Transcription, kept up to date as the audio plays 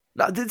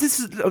No, this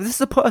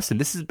is a person.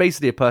 This is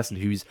basically a person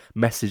who's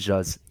messaged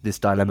us this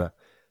dilemma.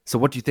 So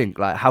what do you think?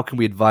 Like, how can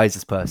we advise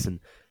this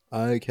person?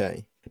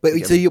 Okay.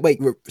 Wait,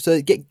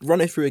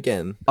 run it through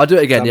again. I'll do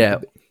it again, yeah.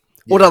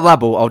 Yeah. Or that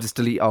label, I'll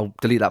delete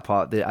that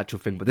part, the actual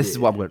thing. But this is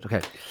what I'm going to...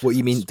 Okay. What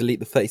you mean, delete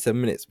the 37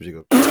 minutes? Which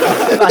you got?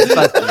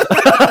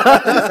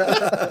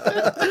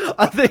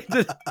 I think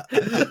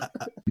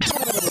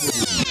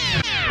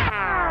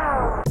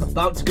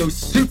about to go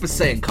Super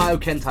Saiyan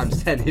Kaioken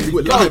times 10. Here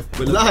we go.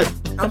 We're live.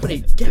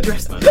 Anthony, get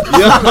dressed, man.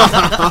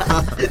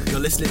 You're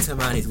listening to a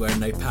man who's wearing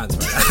no pants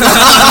right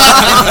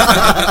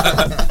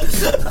now.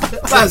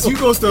 Baz, you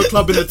go to a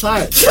club in a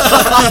tie.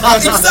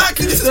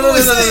 Exactly. This is what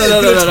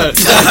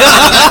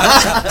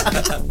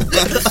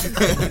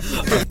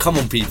No. Come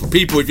on, people,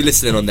 if you're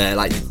listening on there,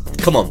 like,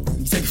 come on.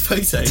 You take a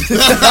photo,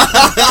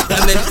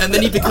 and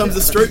then he becomes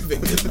a stroke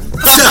victim.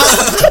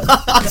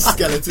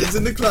 Skeletons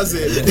in the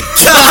closet.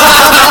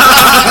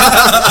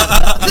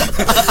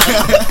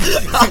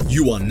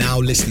 You are now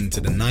listening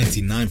to the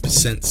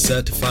 99%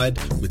 Certified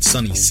with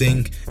Sonny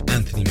Singh,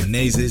 Anthony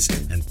Menezes,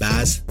 and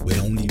Baz with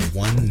only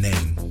one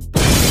name.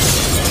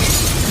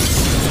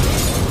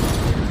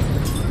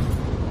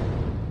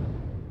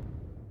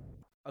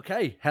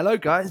 Okay, hello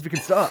guys, we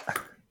can start.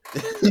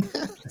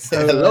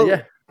 Hello.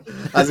 Yeah.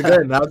 How's it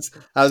going?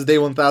 How's day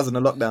 1000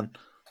 of lockdown?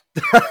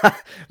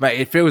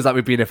 Mate, it feels like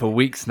we've been here for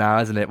weeks now,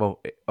 hasn't it? Well,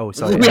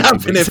 sorry. We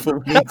have been here for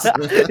weeks.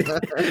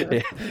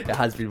 It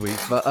has been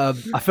weeks, but I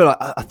feel like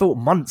I thought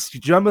months. Do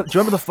you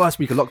remember the first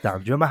week of lockdown?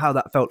 Do you remember how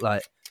that felt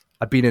like?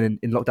 I'd been in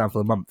lockdown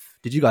for a month.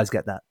 Did you guys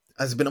get that?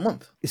 Has it been a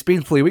month? It's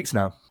been 3 weeks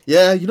now.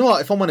 Yeah, you know what?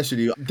 If I'm honest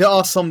with you, there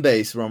are some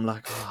days where I'm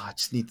like, I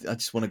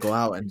just want to go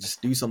out and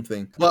just do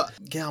something. But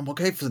yeah, I'm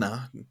okay for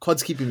now.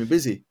 COD's keeping me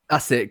busy.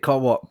 That's it.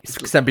 Can't what?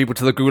 Send people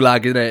to the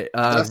gulag, innit?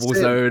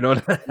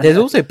 Warzone. There's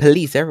also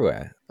police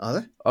everywhere. Are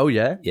there? Oh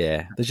yeah.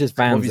 Yeah, there's just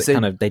What have vans you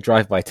that seen? they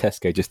drive by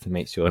Tesco just to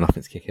make sure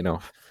nothing's kicking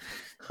off.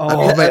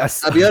 Oh mate,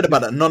 Have you heard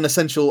about that?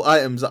 Non-essential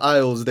items,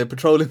 aisles, they're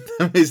patrolling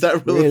them. Is that a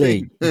real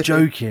Really? thing?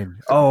 joking.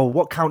 Oh,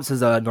 what counts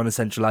as a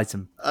non-essential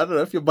item? I don't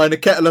know if you're buying a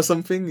kettle or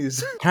something.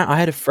 I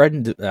had a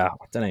friend. I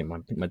don't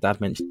know. My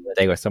dad mentioned the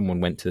day where someone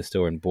went to the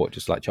store and bought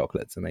just like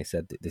chocolates, and they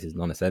said that this is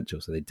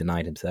non-essential, so they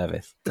denied him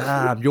service.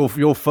 Damn,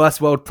 your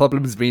first world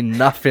problem's been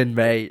nothing,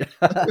 mate.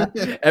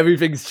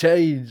 Everything's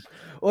changed.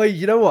 Oh,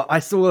 you know what? I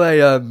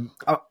saw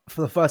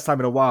for the first time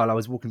in a while. I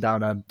was walking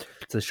down to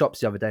the shops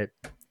the other day.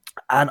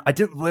 And I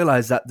didn't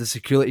realize that the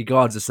security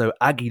guards are so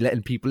aggy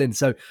letting people in.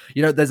 So,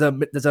 you know, there's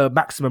a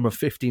maximum of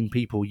 15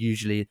 people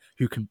usually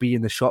who can be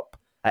in the shop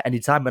at any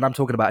time. And I'm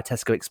talking about a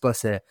Tesco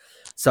Express here.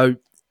 So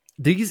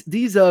these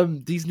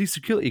new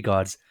security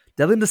guards,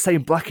 they're in the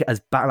same bracket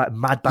as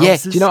mad bouncers. Yeah,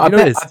 do you know?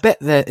 this? I bet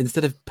that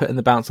instead of putting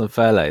the bounce on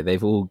furlough,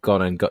 they've all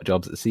gone and got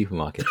jobs at the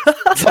supermarket.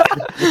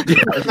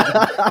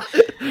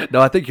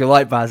 No, I think you're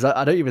right, Baz.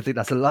 I don't even think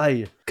that's a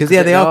lie. Because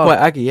they are quite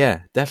aggy.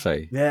 Yeah,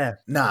 definitely. Yeah.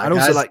 Nah, And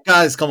guys, also, like-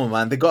 guys, come on,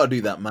 man. They got to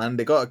do that, man.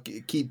 They got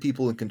to keep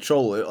people in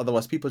control.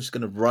 Otherwise, people are just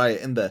going to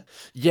riot in there.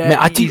 Yeah,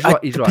 Mate, he's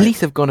the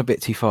police have gone a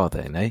bit too far,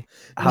 don't they?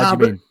 How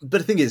do you mean? But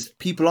the thing is,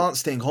 people aren't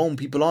staying home.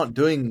 People aren't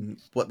doing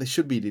what they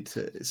should be.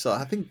 So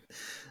I think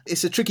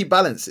it's a tricky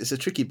balance.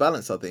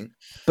 I think.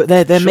 But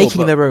they're Sure,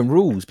 making but- their own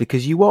rules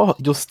because you're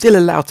still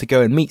allowed to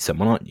go and meet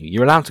someone, aren't you?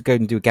 You're allowed to go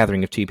and do a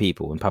gathering of 2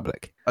 people in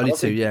public. Only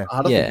 2, yeah.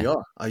 I don't Yeah. think you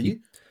are. Are you?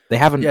 They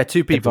haven't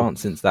 2 people.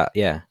 advanced since that.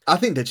 Yeah. I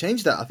think they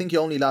changed that. I think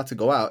you're only allowed to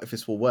go out if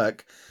it's for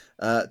work.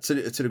 To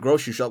the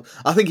grocery shop.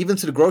 I think even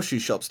to the grocery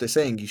shops, they're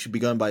saying you should be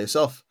going by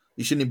yourself.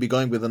 You shouldn't be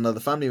going with another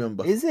family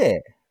member. Is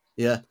it?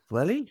 Yeah.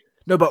 Really?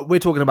 No, but we're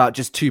talking about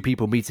just 2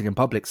 people meeting in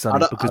public,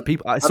 Sonny, because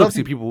I still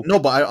see people. No,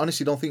 but I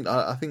honestly don't think.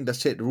 I think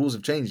that's it. The rules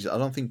have changed. I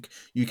don't think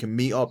you can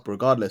meet up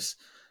regardless.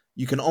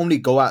 You can only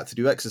go out to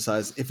do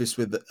exercise if it's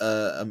with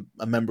a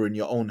member in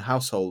your own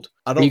household.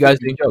 I don't. Are you guys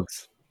think doing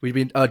jogs? We've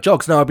been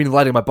jogs. No, I've been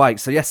riding my bike.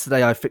 So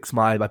yesterday I fixed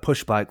my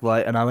push bike,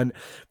 right, and I went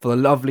for a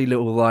lovely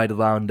little ride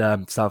around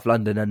South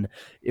London, and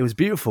it was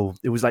beautiful.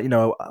 It was like, you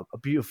know, a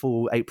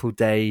beautiful April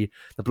day.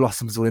 The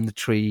blossoms were in the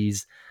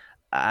trees.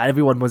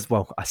 Everyone was,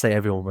 well, I say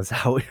everyone was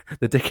out.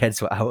 The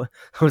dickheads were out.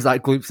 It was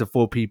like groups of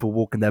 4 people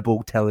walking their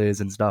bull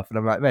terriers and stuff. And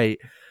I'm like, mate,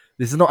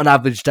 this is not an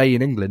average day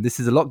in England. This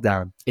is a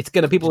lockdown. It's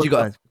gonna people Did you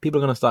guys- are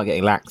gonna start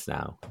getting lax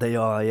now. They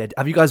are, yeah.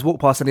 Have you guys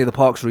walked past any of the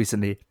parks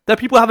recently? There are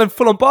people having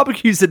full-on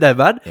barbecues in there,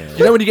 man. Yeah.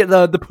 You know when you get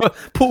the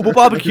portable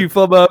barbecue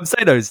from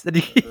Sanos, then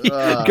you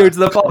go to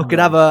the park and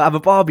have a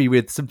barbie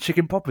with some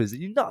chicken poppers. Are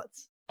you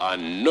nuts? I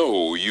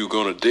know you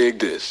gonna dig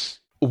this.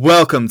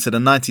 Welcome to the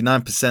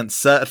 99%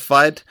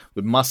 Certified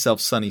with myself,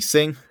 Sonny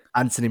Singh,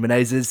 Anthony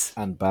Menezes.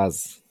 And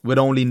Baz. with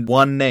only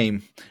one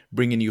name,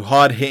 bringing you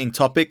hard-hitting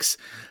topics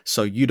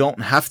so you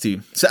don't have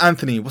to. So,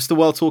 Anthony, what's the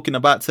world talking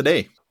about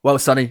today? Well,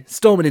 Sonny,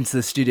 storming into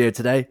the studio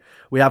today,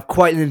 we have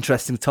quite an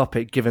interesting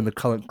topic given the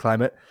current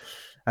climate,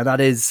 and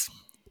that is,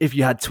 if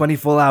you had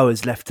 24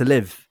 hours left to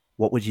live,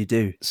 what would you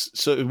do?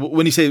 So,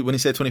 when you say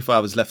 24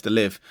 hours left to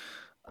live,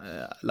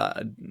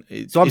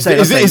 So I'm saying,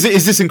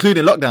 is this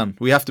including lockdown?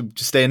 We have to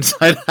just stay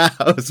inside the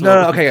house.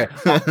 No, okay.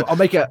 I'll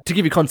make it to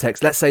give you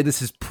context. Let's say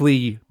this is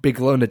pre-Big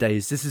Corona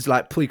days. This is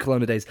like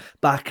pre-Corona days.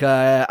 Back,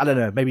 I don't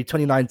know, maybe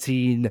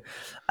 2019,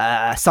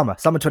 summer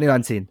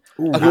 2019.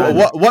 Okay,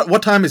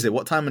 what time is it?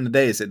 What time in the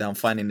day is it that I'm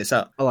finding this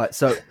out? All right.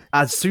 So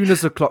as soon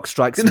as the clock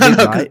strikes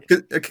midnight,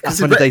 that's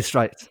when the day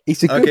strikes.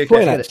 It's a good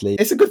point, actually.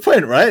 It's a good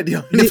point, right?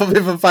 If I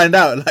ever find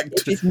out, like,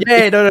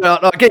 Yeah, no,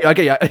 I get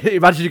you.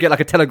 Imagine you get like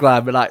a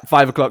telegram at like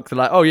 5 o'clock to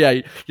like, oh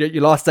yeah,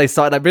 your last day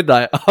started at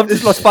midnight. I've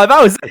just lost 5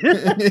 hours.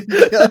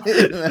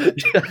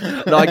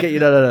 No, I get you.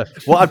 No.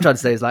 What I'm trying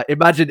to say is like,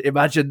 imagine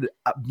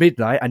at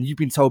midnight, and you've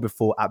been told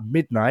before at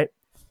midnight,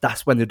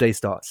 that's when the day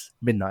starts.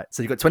 Midnight.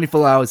 So you've got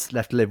 24 hours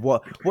left to live.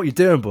 What are you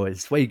doing,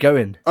 boys? Where are you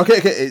going? Okay.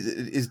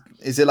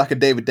 Is it like a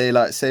day with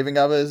daylight saving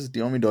hours? Do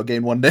you want me to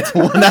gain 1 day,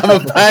 1 hour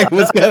back?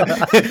 What's going?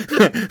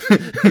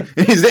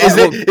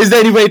 Is there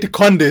any way to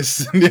con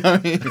this? You know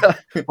what I mean?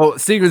 Well,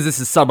 seeing as this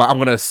is summer, I'm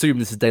going to assume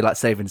this is daylight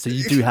saving, so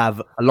you do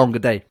have a longer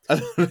day.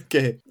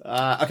 Okay.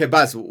 Okay,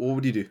 Baz, what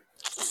would you do?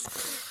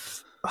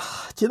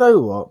 Do you know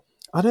what?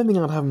 I don't think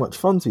I'd have much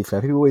fun, to be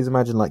fair. People always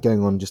imagine like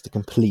going on just a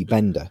complete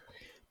bender.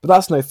 But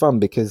that's no fun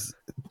because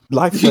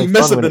life's no You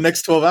mess fun up the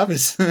next 12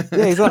 hours.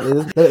 Yeah,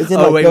 exactly. It's in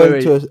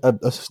going to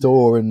a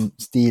store and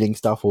stealing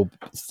stuff or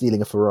stealing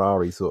a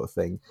Ferrari sort of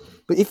thing.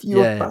 But if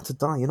you're about to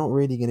die, you're not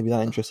really going to be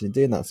that interested in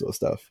doing that sort of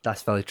stuff.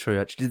 That's very true,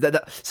 actually.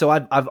 So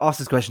I've asked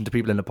this question to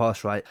people in the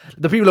past, right?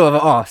 The people who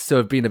have asked who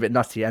have been a bit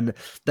nutty, and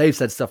they've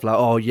said stuff like,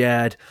 "Oh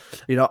yeah,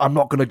 you know, I'm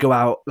not going to go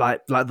out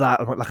like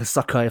that, like a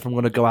sucker. If I'm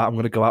going to go out, I'm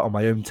going to go out on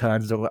my own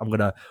terms. I'm going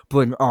to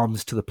bring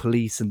arms to the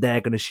police, and they're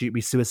going to shoot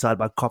me suicide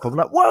by cop." I'm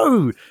like,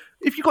 whoa!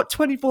 If you've got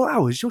 24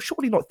 hours, you're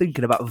surely not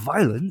thinking about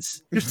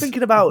violence. You're just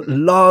thinking about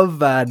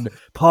love and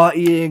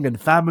partying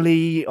and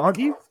family, aren't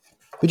you?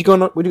 Would you go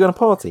on a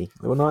party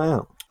or a night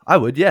out? I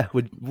would, yeah.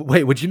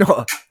 Would you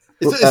not?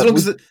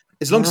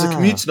 As long as the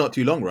commute's not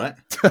too long, right?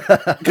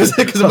 Because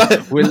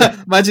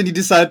imagine you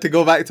decide to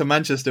go back to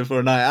Manchester for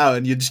a night out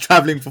and you're just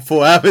travelling for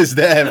 4 hours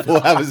there and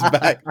 4 hours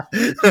back.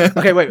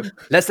 Okay, wait.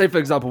 Let's say, for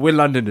example, we're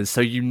Londoners,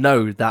 so you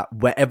know that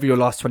wherever your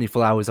last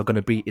 24 hours are going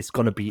to be, it's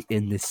going to be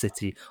in this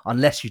city,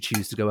 unless you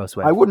choose to go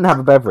elsewhere. I wouldn't have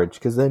a beverage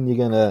because then you're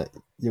gonna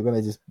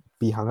just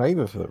be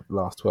hungover for the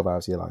last 12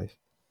 hours of your life.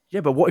 Yeah,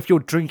 but what if you're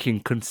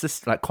drinking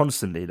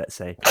constantly, let's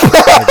say?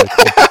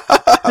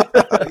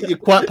 You're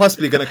quite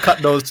possibly going to cut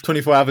those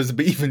 24 hours a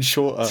bit even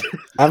shorter.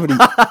 Anthony,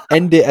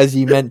 end it as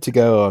you meant to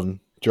go on,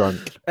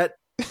 drunk.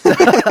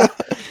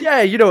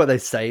 Yeah, you know what they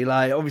say.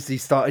 Like, obviously,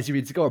 start as you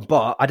mean to go on.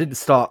 But I didn't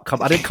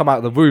come out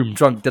of the room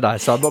drunk, did I?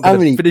 So I'm not going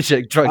to finish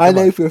it drunk. I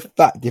know for a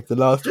fact if the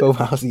last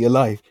 12 hours of your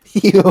life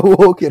you were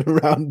walking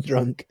around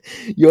drunk,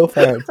 your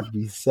parents would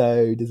be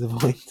so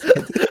disappointed.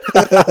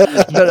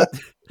 No.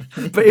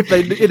 But if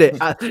they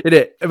in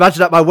it,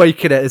 imagine at my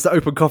wake in it's an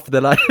open coffin. They're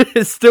like,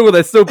 they're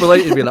still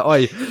belating me like,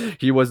 "Oi,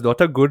 he was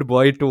not a good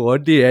boy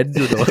toward the end."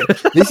 You know?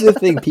 This is the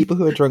thing: people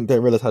who are drunk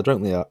don't realize how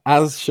drunk they are,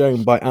 as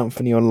shown by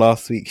Anthony on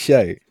last week's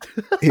show,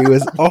 who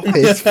was off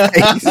his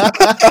face.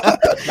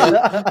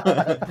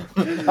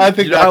 I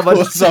think that caught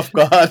us off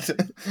guard.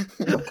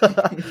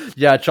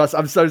 Yeah, trust.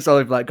 I'm so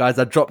sorry for that, guys.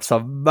 I dropped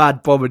some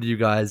mad bomb on you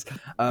guys.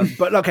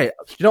 But okay,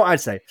 you know what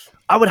I'd say?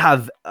 I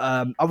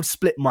would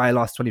split my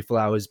last 24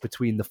 hours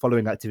between the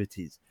following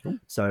activities.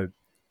 So,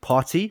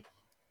 party,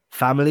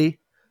 family,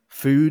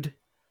 food,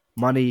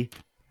 money,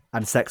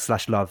 and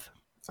sex/love.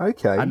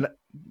 Okay. And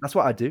that's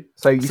what I do.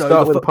 So you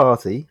start with a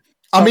party.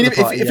 I mean, if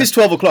it's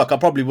 12 o'clock, I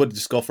probably would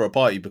just go for a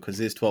party because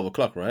it's 12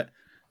 o'clock, right?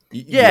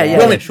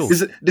 Yeah, sure.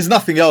 There's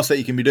nothing else that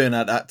you can be doing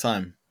at that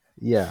time.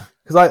 Yeah.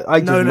 Because I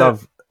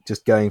love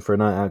just going for a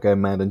night out, going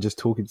mad, and just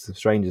talking to some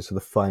strangers for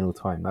the final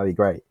time. That'd be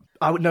great.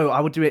 I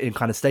would do it in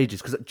kind of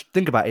stages because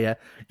think about it.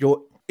 Yeah,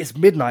 it's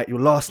midnight. Your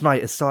last night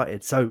has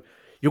started, so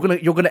you're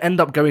gonna end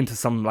up going to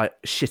some like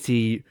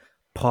shitty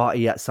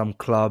party at some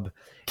club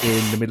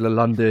in the middle of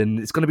London.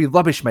 It's gonna be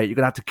rubbish, mate. You're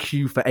gonna have to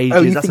queue for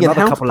ages. That's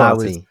another couple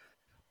hours.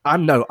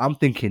 I'm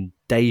thinking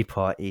day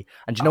party.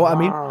 And do you know what I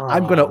mean?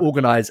 I'm going to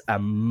organise a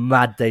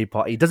mad day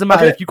party. It doesn't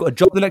matter if you've got a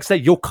job the next day,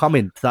 you're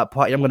coming to that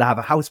party. I'm going to have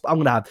a house. I'm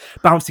going to have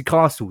bouncy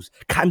castles,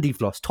 candy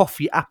floss,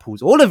 toffee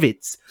apples, all of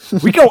it.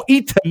 We go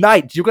eat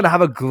tonight. You're going to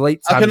have a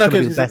great time. It's going to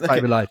be the best time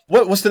of your life.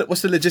 What's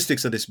the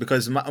logistics of this?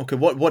 Because,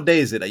 what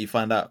day is it that you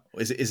find out?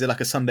 Is it like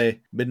a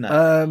Sunday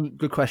midnight?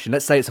 Good question.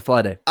 Let's say it's a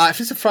Friday.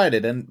 If it's a Friday,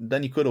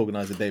 then you could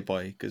organise a day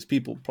party because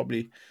people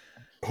probably...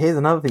 Here's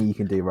another thing you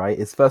can do, right?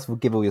 Is first of all,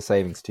 give all your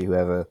savings to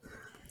whoever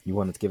you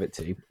wanted to give it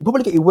to.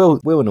 Probably get your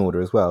will in order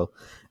as well.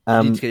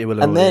 You need to get your will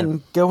in and order,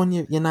 then go on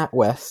your Nat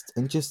West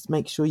and just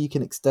make sure you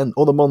can extend,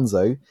 or the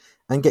Monzo,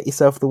 and get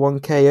yourself the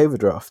 1K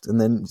overdraft and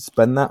then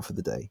spend that for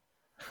the day.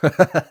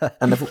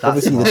 And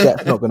obviously the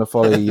debt's not going to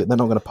follow you. They're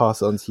not going to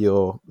pass it on to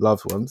your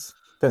loved ones.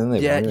 Don't they?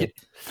 Yeah.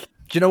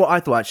 Do you know what I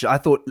thought, actually? I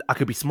thought I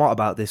could be smart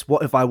about this.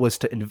 What if I was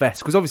to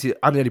invest? Because obviously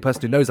I'm the only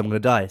person who knows I'm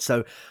going to die.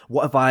 So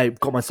what if I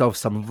got myself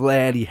some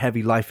really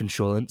heavy life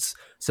insurance?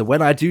 So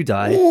when I do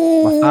die,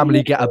 my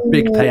family get a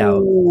big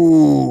payout.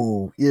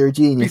 Ooh, you're a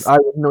genius. I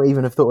would not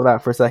even have thought of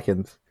that for a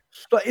second.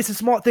 But it's a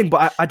smart thing.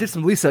 But I did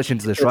some research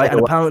into this, right? And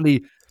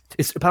apparently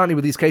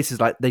with these cases,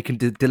 like they can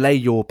delay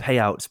your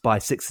payouts by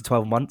 6 to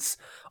 12 months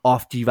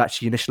after you've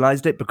actually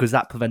initialized it, because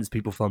that prevents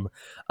people from,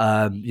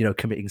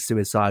 committing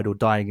suicide or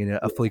dying in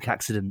a freak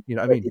accident. You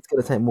know what I mean? It's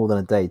going to take more than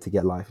a day to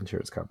get life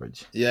insurance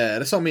coverage. Yeah,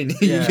 that's what I mean.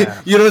 Yeah.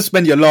 You don't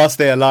spend your last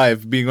day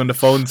alive being on the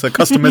phone to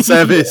customer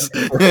service.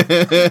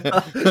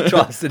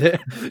 Trusted it.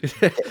 It's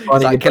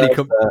like Kelly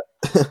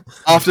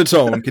After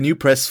tone, can you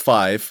press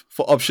 5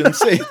 for option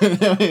C?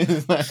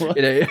 There's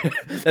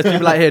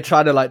people out here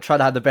trying to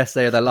have the best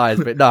day of their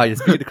lives, but no, you're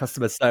speaking to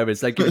customer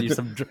service. They're giving you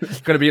going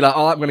to be like,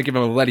 I'm going to give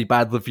them a really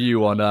bad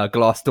review on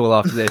Glassdoor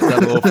after this.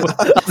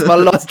 That's my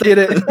last day in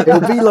it. It'll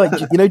be like,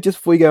 just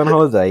before you go on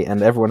holiday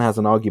and everyone has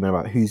an argument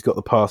about who's got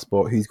the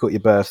passport, who's got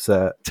your birth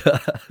cert,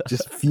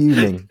 just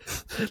fuming.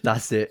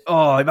 That's it.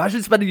 Oh,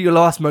 imagine spending your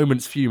last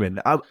moments fuming.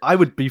 I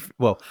would be,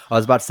 I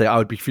was about to say I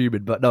would be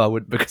fuming, but no, I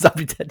wouldn't, because I'd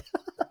be dead.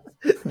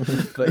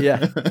 But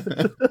yeah.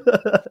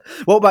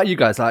 What about you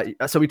guys? Like,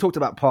 so we talked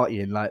about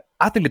partying. Like,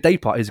 I think a day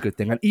party is a good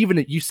thing, and even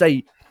if you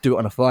say do it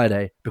on a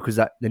Friday because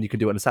then you can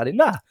do it on a Saturday.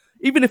 Nah,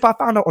 even if I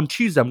found out on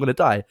Tuesday I'm gonna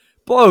die,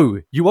 bro,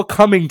 you are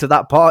coming to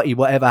that party.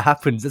 Whatever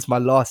happens, it's my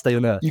last day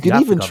on earth. You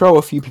can even troll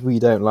a few people you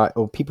don't like,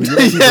 or people.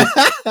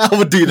 I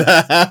would do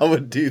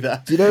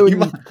that. Do you know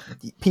when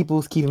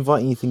people keep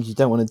inviting you things you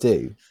don't want to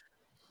do?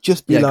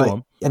 Just be like,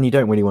 and you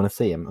don't really want to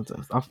see them.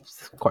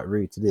 It's quite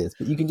rude to do this,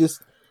 but you can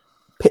just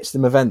pitch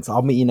them events.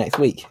 I'll meet you next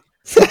week.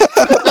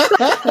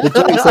 The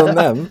joke's on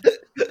them.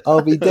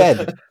 I'll be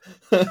dead.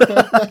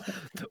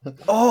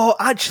 Oh,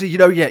 actually,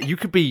 you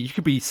could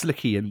be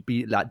slicky and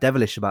be like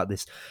devilish about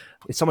this.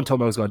 If someone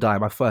told me I was going to die,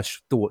 my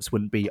first thoughts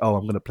wouldn't be, "Oh,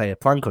 I'm going to play a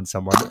prank on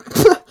someone."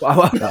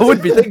 I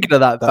wouldn't be thinking of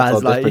that,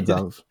 Baz. Like,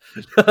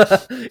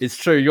 it's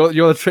true.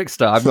 You're a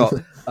trickster. I'm not.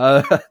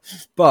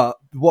 But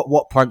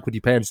what prank would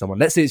you play on someone?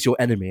 Let's say it's your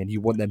enemy and you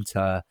want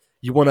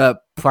to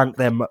prank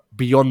them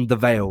beyond the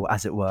veil,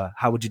 as it were.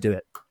 How would you do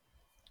it?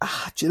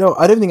 Do you know?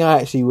 I don't think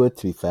I actually would,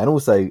 to be fair. And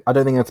also, I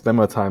don't think I'd spend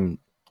my time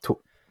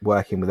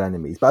working with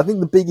enemies. But I think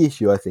the big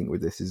issue,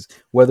 with this is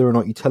whether or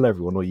not you tell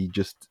everyone, or you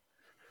just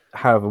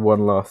have a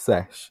one last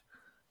sesh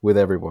with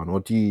everyone, or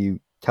do you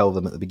tell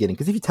them at the beginning?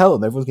 Because if you tell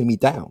them, everyone's going to be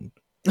down.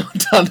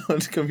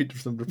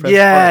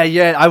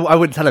 Yeah. I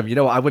wouldn't tell him. You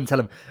know what? I wouldn't tell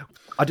him.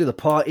 I'd do the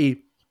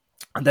party,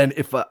 and then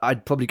if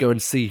I'd probably go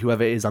and see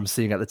whoever it is I'm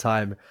seeing at the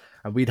time,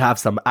 and we'd have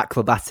some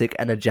acrobatic,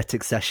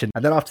 energetic session.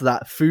 And then after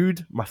that,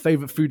 food, my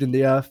favourite food in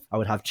the earth. I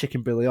would have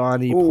chicken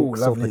biryani, pork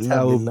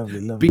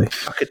sourpatel, beef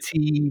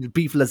bucatine,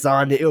 beef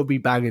lasagna. It would be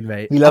banging,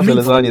 mate. We love the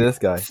lasagna, this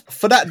guy.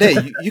 For that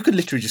day, you could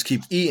literally just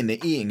keep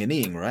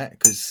eating, right?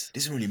 Because it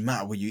doesn't really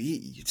matter what you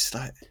eat. You just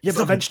like... Yeah,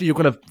 but eventually you're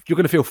gonna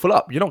feel full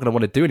up. You're not gonna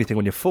want to do anything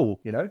when you're full,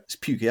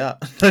 Just puke it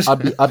out.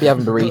 I'd be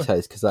having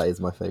burritos, because that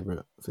is my favourite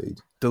food.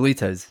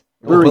 Doritos.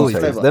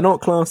 Burritos. They're not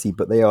classy,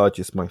 but they are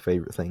just my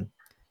favourite thing.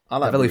 I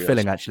like very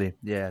filling, actually.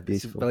 Yeah,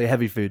 beautiful. Very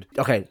heavy food.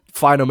 Okay,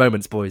 final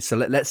moments, boys. So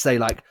let's say,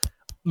 like,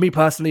 me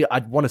personally,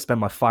 I'd want to spend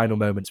my final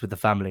moments with the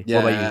family.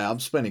 Yeah, what about you? I'm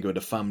spending it with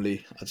the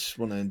family. I just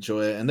want to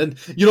enjoy it. And then,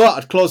 you know what?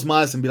 I'd close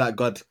my eyes and be like,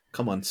 God,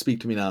 come on, speak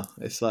to me now.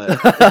 It's like,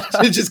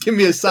 just give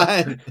me a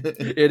sign.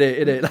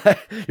 It. Like,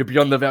 you're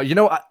beyond the veil. You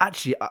know, I've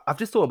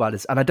just thought about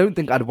this, and I don't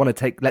think I'd want to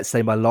take, let's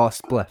say, my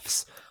last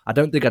breaths. I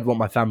don't think I'd want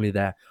my family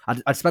there.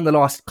 I'd spend the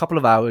last couple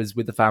of hours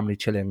with the family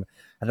chilling,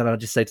 and then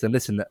I'd just say to them,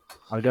 listen,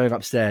 I'm going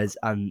upstairs,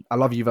 and I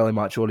love you very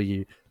much, all of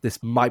you.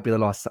 This might be the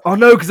last time. Oh,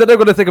 no, because then they're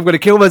going to think I'm going to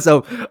kill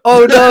myself.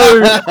 Oh, no.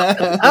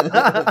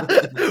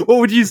 What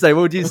would you say?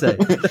 No,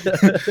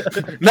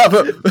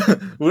 but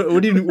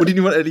what do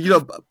you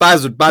want?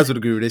 Baz would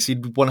agree with this.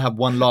 He'd want to have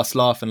one last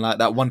laugh, and like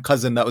that one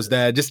cousin that was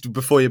there just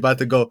before you're about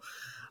to go,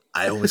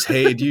 I always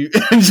hated you.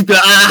 And just be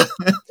like, ah.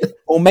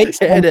 Or make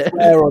someone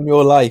swear on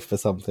your life or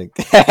something.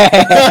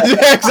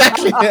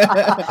 Exactly.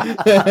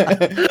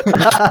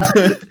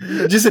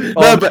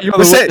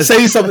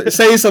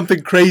 Say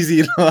something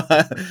crazy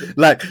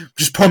like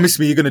just promise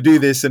me you're gonna do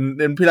this, and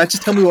be like,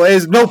 just tell me what it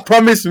is. No,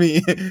 promise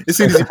me. As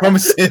soon as he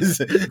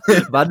promises.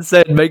 Man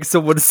said, make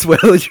someone swear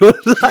on your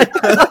life.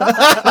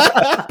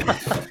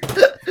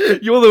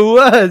 You're the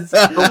worst.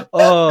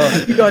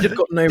 Oh, you guys have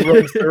got no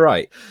wrongs to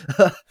right.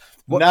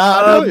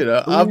 Nah,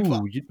 I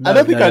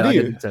don't think I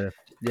do.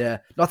 Yeah,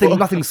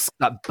 nothing's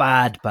that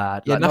bad.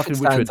 Yeah, like, nothing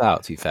stands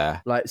out, to be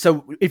fair. Like,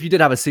 so if you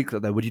did have a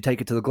secret, though, would you take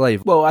it to the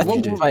grave? Well, I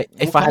think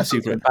if I had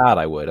something bad,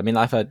 I would. I mean,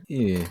 I've had...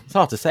 it's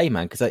hard to say,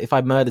 man, because if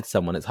I murdered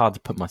someone, it's hard to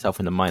put myself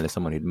in the mind of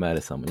someone who'd murder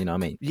someone, you know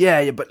what I mean?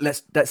 Yeah, but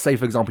let's say,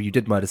 for example, you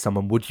did murder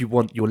someone. Would you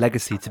want your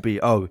legacy to be,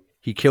 oh,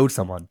 he killed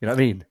someone? You know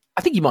what I mean? I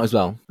think you might as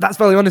well. That's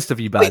very honest of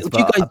you, Baz. Wait, do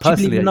you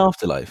believe in an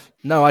afterlife?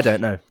 No, I don't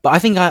know. But I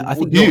think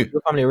your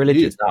family are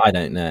religious. No, I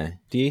don't know.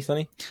 Do you,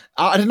 Sonny?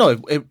 I don't know.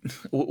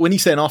 When you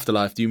say an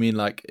afterlife, do you mean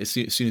like as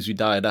soon as we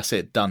die, that's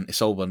it, done,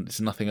 it's over,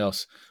 there's nothing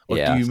else? Or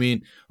do you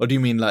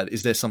mean like,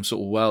 is there some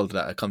sort of world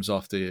that comes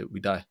after we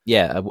die?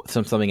 Yeah,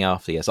 something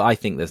after. Yeah, so I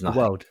think there's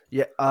nothing. World.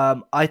 Yeah,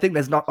 I think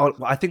there's not.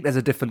 I think there's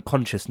a different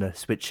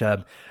consciousness, which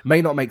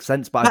may not make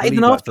sense, but that I believe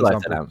is an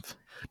afterlife.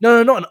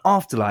 No, not an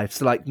afterlife.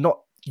 So like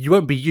not. you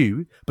won't be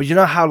you, but you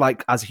know how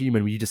like as a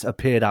human you just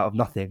appeared out of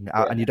nothing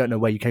and you don't know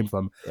where you came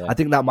from. Yeah. I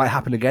think that might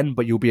happen again,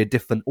 but you'll be a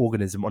different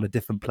organism on a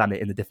different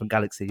planet in a different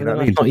galaxy. You know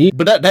what I mean?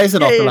 But that is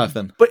an afterlife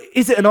then. But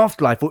is it an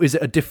afterlife or is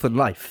it a different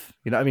life?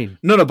 You know what I mean?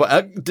 No,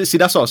 but see,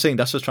 that's what I was saying.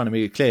 That's what's trying to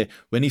make it clear.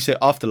 When you say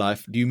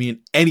afterlife, do you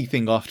mean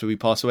anything after we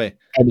pass away?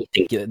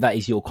 Anything that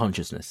is your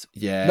consciousness.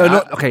 Yeah. No,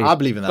 not okay. I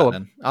believe in that.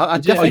 Then I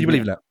Oh, you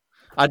believe in that?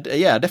 I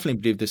definitely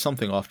believe there's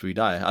something after we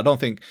die. I don't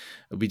think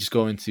we just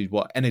go into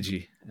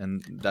energy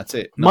and that's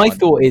it. No, My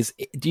thought is,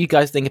 do you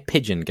guys think a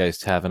pigeon goes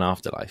to have an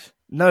afterlife?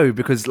 No,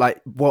 because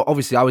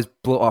obviously I was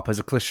brought up as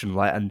a Christian,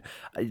 right? And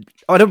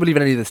I don't believe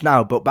in any of this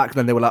now, but back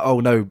then they were like,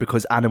 oh no,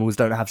 because animals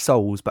don't have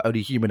souls, but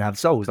only humans have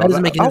souls. That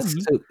doesn't make any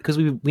sense. Because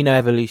we know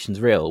evolution's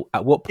real.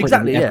 At what point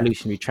in the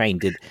evolutionary train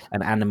did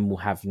an animal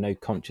have no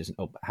consciousness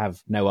or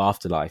have no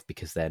afterlife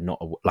because they're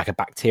not like a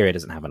bacteria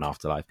doesn't have an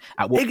afterlife?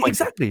 At what point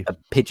a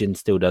pigeon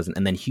still doesn't,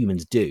 and then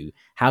humans do?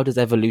 How does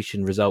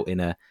evolution result in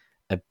a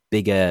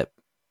bigger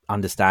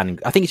understanding?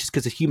 I think it's just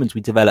because as humans we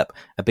develop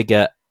a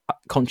bigger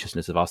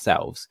consciousness of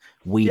ourselves.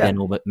 We then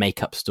all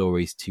make up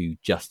stories to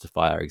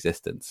justify our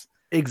existence.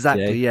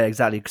 Exactly, yeah,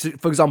 exactly. Because,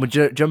 for example,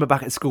 do you remember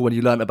back at school when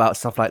you learned about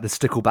stuff like the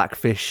stickleback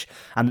fish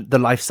and the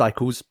life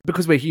cycles?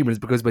 Because we're humans,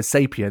 because we're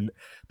sapient,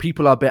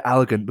 people are a bit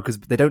arrogant because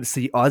they don't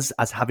see us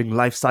as having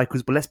life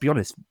cycles. But let's be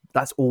honest,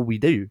 that's all we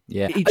do.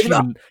 Yeah, each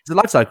human is a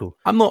life cycle.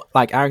 I'm not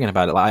like arrogant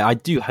about it. Like I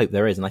do hope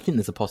there is, and I think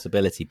there's a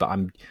possibility. But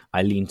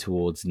I lean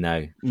towards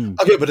no.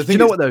 Okay, but the thing you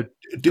know what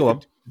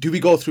though? Do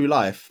we go through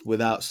life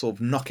without sort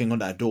of knocking on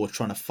that door,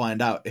 trying to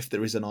find out if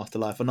there is an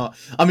afterlife or not?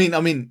 I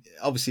mean,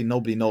 obviously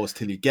nobody knows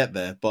till you get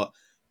there, but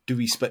do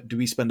we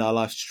spend our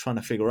lives trying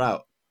to figure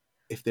out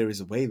if there is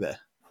a way there?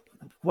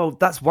 Well,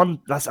 that's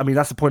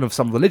the point of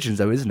some religions,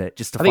 though, isn't it?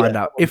 Just to find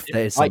out if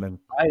there is something.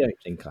 I don't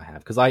think I have,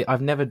 because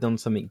I've never done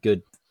something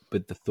good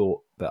with the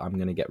thought that I'm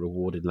going to get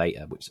rewarded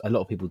later, which a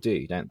lot of people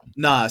do, don't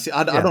they? Nah, see,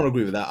 I don't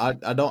agree with that.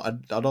 I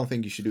don't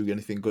think you should do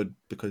anything good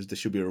because there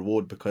should be a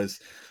reward. Because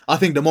I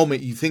think the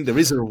moment you think there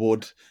is a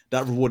reward,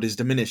 that reward is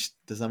diminished.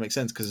 Does that make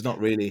sense? Because it's not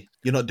really,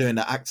 you're not doing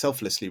that act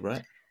selflessly,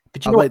 right?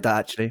 But you I know like that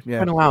actually. Yeah.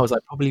 Final hours, I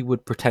probably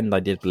would pretend I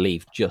did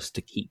believe just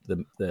to keep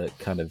the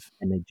kind of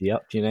energy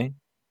up, you know,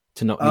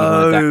 to not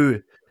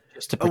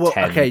just to pretend.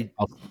 Well, okay.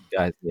 I'll see you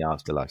guys in the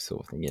afterlife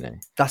sort of thing, you know.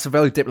 That's a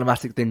very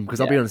diplomatic thing because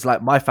I'll be honest,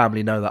 like my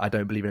family know that I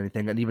don't believe in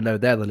anything, and even though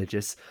they're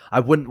religious, I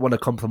wouldn't want to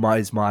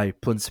compromise my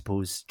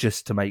principles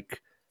just to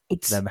make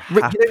them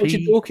happy. You know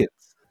Richard Dawkins?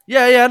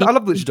 Yeah, I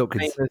love Richard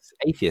Dawkins. Famous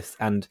atheist,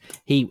 and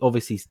he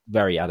obviously is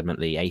very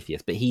adamantly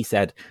atheist, but he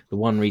said the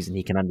one reason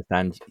he can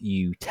understand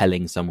you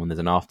telling someone there's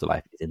an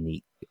afterlife is in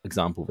the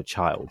example of a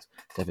child.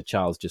 So if a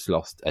child's just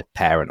lost a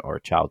parent or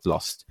a child's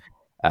lost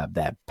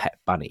their pet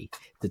bunny,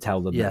 to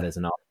tell them that there's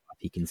an afterlife,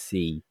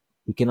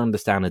 he can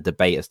understand a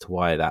debate as to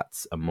why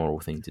that's a moral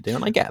thing to do,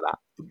 and I get that.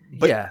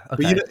 But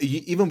you know,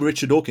 even with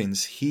Richard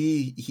Dawkins,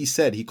 he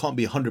said he can't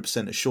be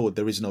 100% assured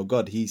there is no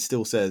God. He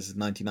still says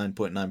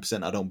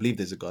 99.9% I don't believe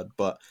there's a God,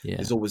 but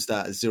there's always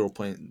that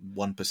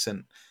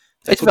 0.1%.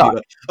 It's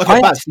that. Okay,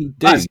 I actually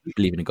do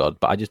believe in a God,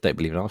 but I just don't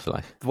believe in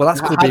afterlife. Well,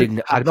 that's called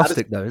being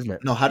agnostic, though, isn't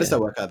it? No, how does that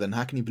work out then?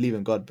 How can you believe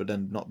in God but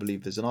then not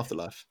believe there's an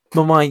afterlife?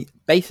 Well, my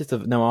basis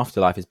of no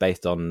afterlife is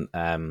based on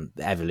the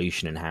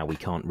evolution and how we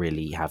can't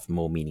really have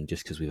more meaning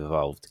just because we've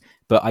evolved.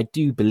 But I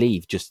do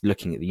believe, just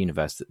looking at the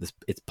universe, that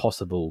it's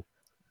possible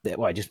that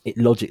I just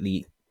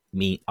logically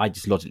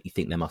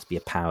think there must be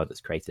a power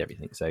that's created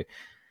everything. So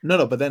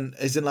no, but then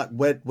isn't like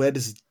where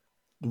does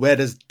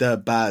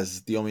the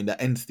Baz, the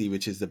entity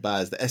which is the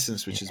Baz, the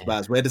essence which is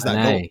Baz, where does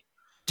that go?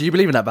 Do you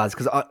believe in that, Baz?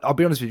 Because I'll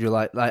be honest with you,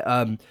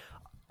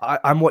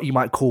 I'm what you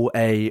might call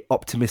a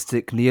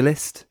optimistic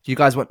nihilist. You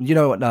guys what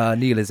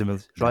nihilism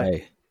is,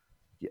 right?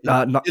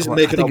 Just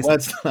making up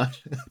words.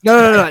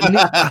 No.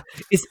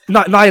 It's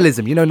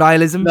nihilism. You know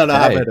nihilism? No,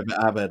 I've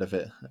heard of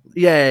it.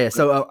 Yeah.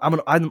 So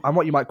I'm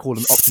what you might call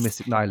an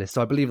optimistic nihilist.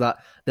 So I believe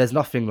that there's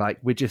nothing like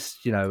we're just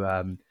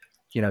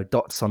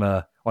dots on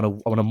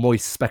a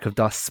moist speck of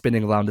dust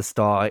spinning around a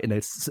star in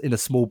a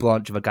small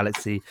branch of a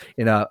galaxy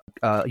in a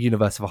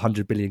universe of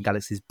 100 billion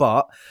galaxies.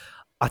 But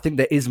I think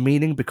there is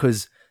meaning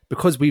because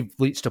we've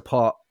reached a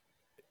part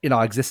in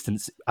our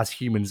existence as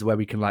humans where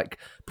we can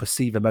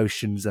perceive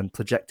emotions and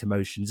project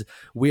emotions.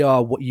 We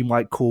are what you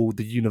might call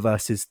the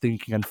universe's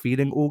thinking and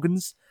feeling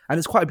organs. And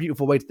it's quite a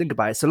beautiful way to think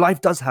about it. So life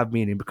does have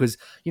meaning because,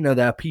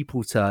 there are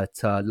people to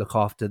look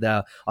after.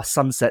 There are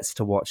sunsets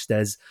to watch.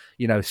 There's,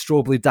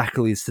 strawberry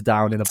daiquiris to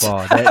down in a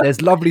bar.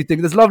 There's lovely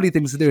things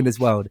to do in this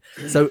world.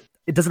 So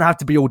it doesn't have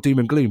to be all doom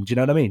and gloom. Do you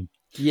know what I mean?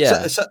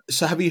 Yeah.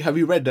 So have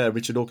you read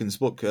Richard Dawkins'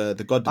 book,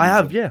 The God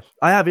Delusion?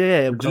 I have,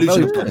 yeah.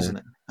 Delusion, isn't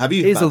it? Have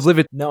you?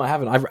 No, I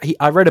haven't.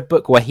 I read a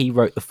book where he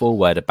wrote the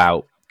foreword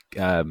about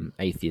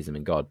atheism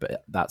and God,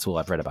 but that's all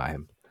I've read about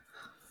him.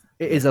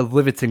 It is a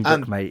riveting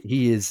book, mate.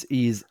 He's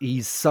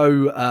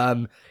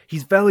so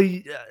he's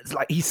very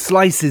he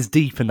slices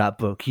deep in that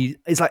book.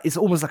 It's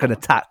almost like an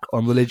attack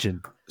on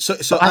religion.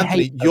 So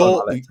Anthony,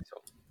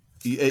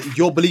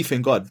 your belief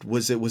in God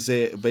was it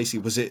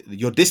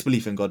your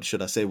disbelief in God,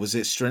 should I say, was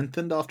it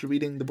strengthened after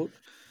reading the book?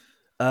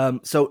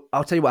 So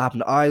I'll tell you what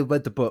happened. I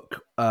read the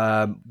book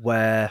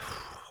where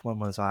when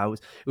was I?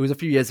 It was a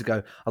few years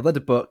ago. I read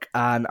the book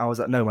and I was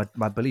like, no,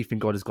 my belief in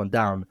God has gone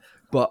down.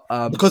 But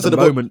Because of the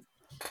book?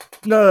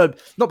 No,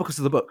 not because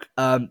of the book.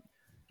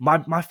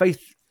 My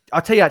faith.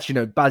 I'll tell you actually,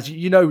 no, Baz,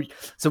 you know.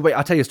 So wait,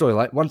 I'll tell you a story.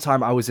 Like one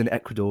time I was in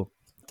Ecuador.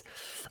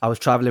 I was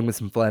traveling with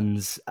some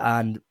friends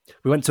and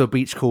we went to a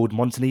beach called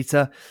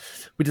Montanita.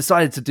 We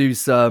decided to do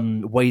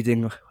some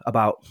wading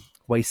about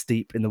waist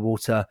deep in the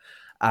water.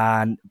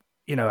 And,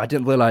 you know, I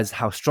didn't realize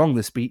how strong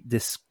this.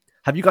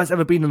 Have you guys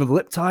ever been on a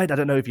lip tide? I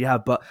don't know if you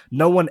have, but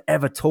no one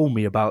ever told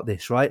me about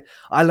this, right?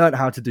 I learned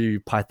how to do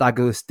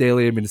Pythagoras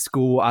theorem in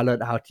school. I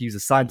learned how to use a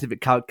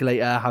scientific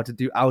calculator, how to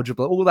do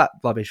algebra, all that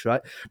rubbish,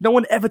 right? No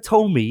one ever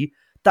told me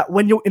that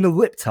when you're in a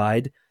lip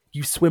tide,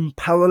 you swim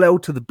parallel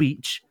to the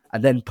beach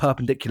and then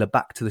perpendicular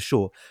back to the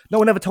shore. No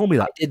one ever told me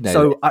that. I did know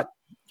so I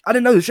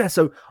didn't know this. Yeah,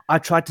 so I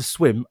tried to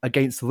swim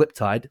against the lip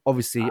tide.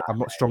 Obviously, I'm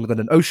not stronger than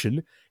an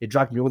ocean. It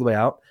dragged me all the way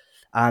out.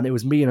 And it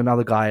was me and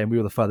another guy, and we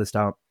were the furthest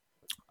out.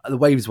 The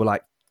waves were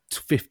like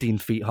 15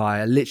 feet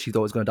high. I literally thought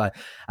I was going to die.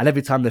 And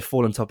every time they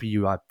fall on top of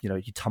you,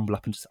 you tumble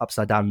up and just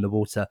upside down in the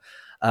water.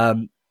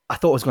 I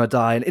thought I was going to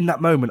die. And in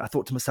that moment, I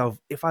thought to myself,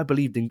 if I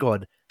believed in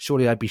God,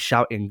 surely I'd be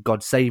shouting,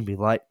 God, save me,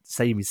 right?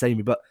 Save me, save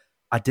me. But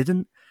I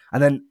didn't.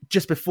 And then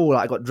just before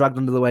I got dragged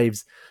under the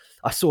waves,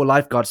 I saw a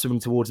lifeguard swimming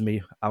towards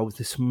me. I was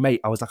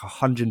like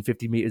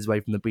 150 meters away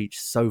from the beach,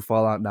 so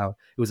far out now.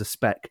 It was a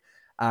speck.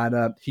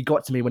 And he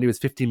got to me when he was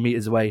 15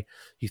 meters away.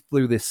 He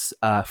threw this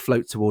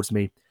float towards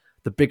me.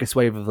 The biggest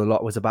wave of the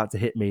lot was about to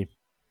hit me.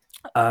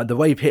 The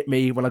wave hit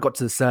me. When I got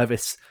to the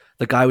surface,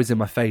 the guy was in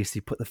my face.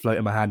 He put the float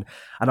in my hand.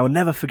 And I'll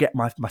never forget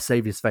my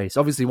saviour's face.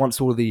 Obviously,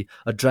 once all of the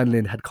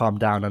adrenaline had calmed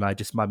down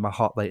and my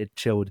heart rate had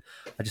chilled,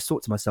 I just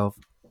thought to myself,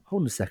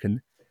 hold on a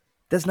second.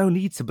 There's no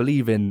need to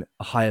believe in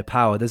a higher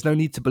power. There's no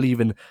need to believe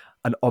in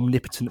an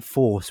omnipotent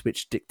force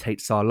which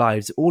dictates our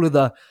lives. All of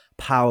the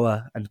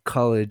power and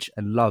courage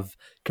and love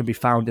can be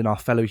found in our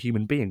fellow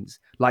human beings,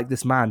 like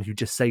this man who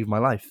just saved my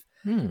life.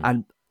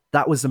 And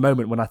that was the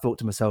moment when I thought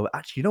to myself,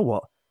 actually, you know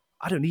what?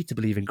 I don't need to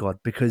believe in God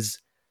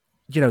because,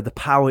 you know, the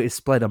power is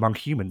spread among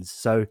humans.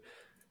 So,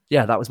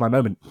 yeah, that was my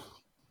moment.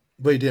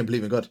 But you didn't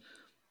believe in God?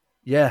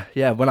 Yeah.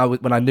 When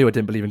I knew I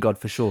didn't believe in God,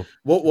 for sure.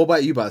 What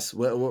about you, Baz?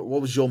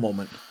 What was your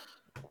moment?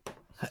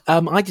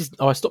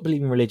 I stopped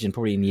believing in religion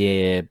probably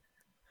in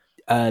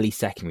early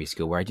secondary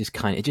school, where it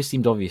just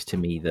seemed obvious to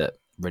me that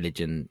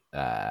religion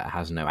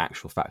has no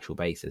actual factual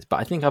basis. But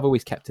I think I've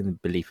always kept in the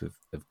belief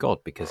of God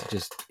because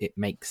it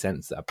makes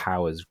sense that a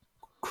power's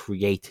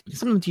created.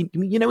 Sometimes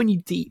you know when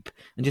you deep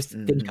and just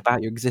think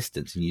about your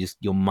existence and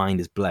your mind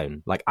is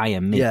blown. Like I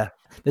am me. Yeah.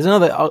 There's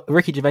another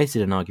Ricky Gervais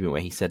did an argument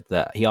where he said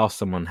that he asked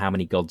someone how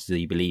many gods do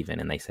you believe in,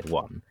 and they said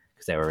one.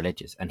 Because they were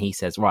religious, and he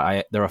says,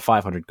 right, there are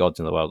 500 gods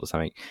in the world or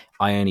something.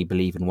 I only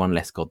believe in one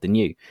less god than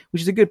you,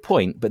 which is a good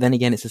point. But then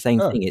again, it's the same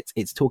thing.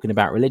 It's talking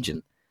about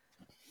religion.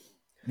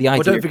 The idea.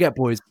 Well, don't forget,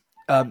 boys.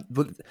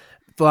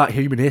 Throughout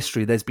human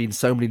history, there's been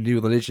so many new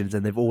religions,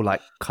 and they've all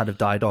like kind of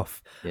died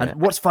off. Yeah.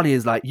 And what's funny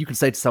is like you can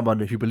say to someone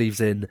who believes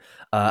in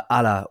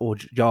Allah or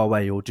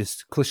Yahweh or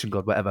just Christian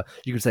God, whatever,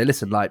 you can say,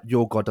 listen, like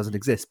your God doesn't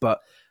exist, but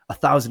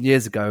 1,000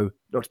 years ago,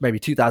 or maybe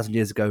 2,000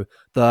 years ago,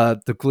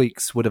 the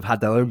Greeks would have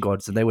had their own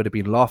gods, and they would have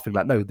been laughing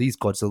like, "No, these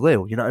gods are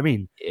real." You know what I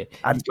mean? Yeah.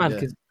 And it's mad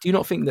because do you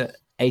not think that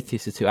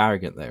atheists are too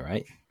arrogant, though?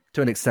 Right?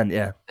 To an extent,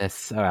 yeah. They're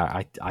so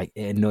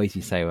it annoys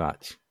me so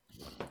much.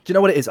 Do you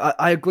know what it is?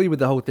 I agree with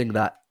the whole thing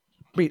that,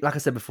 like I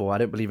said before, I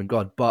don't believe in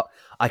God, but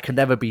I can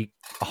never be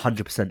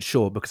 100%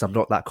 sure because I'm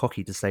not that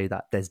cocky to say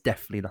that there's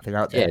definitely nothing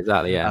out there. Yeah,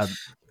 exactly. Yeah.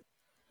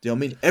 Do you know what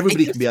I mean?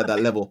 Everybody can be at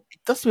that level. It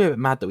does seem a bit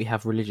mad that we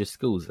have religious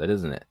schools, though,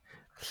 doesn't it?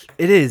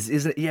 It is,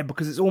 isn't it? Yeah,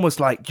 because it's almost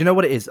like, you know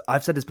what it is?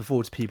 I've said this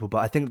before to people, but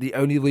I think the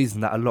only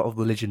reason that a lot of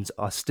religions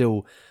are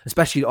still,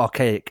 especially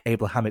archaic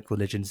Abrahamic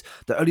religions,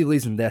 the only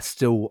reason they're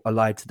still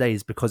alive today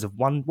is because of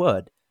one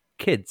word: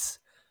 kids.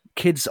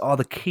 Kids are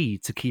the key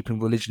to keeping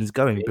religions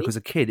going. Really? Because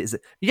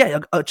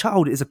a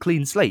child is a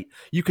clean slate.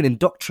 You can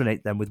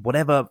indoctrinate them with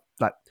whatever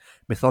like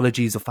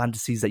mythologies or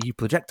fantasies that you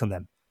project on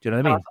them. Do you know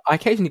what I mean? I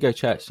occasionally go to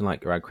church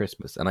like around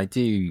Christmas, and I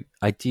do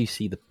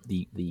see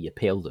the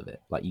appeals of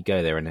it. Like you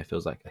go there, and it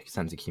feels like a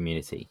sense of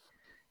community,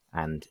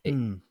 and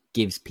it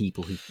gives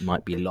people who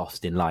might be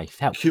lost in life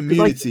help.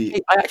 Community.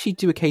 I actually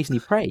do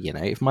occasionally pray. You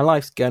know, if my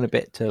life's going a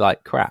bit to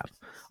like crap,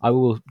 I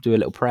will do a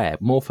little prayer,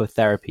 more for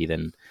therapy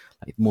than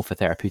more for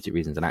therapeutic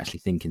reasons, and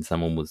actually thinking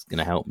someone was going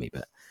to help me.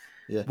 But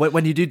yeah,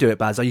 when you do it,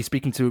 Baz, are you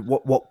speaking to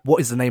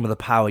what is the name of the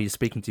power you're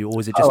speaking to, or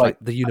is it just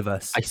the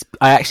universe?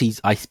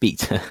 I speak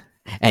to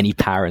any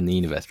power in the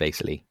universe,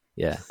 basically.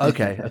 Yeah.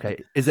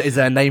 Okay. Is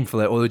there a name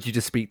for it, or would you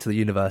just speak to the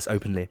universe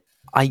openly?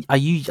 I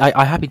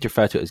happy to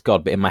refer to it as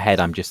God, but in my head,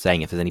 I'm just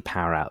saying if there's any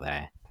power out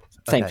there.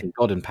 Same thing.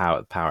 God and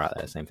power out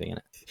there, same thing, isn't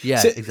it?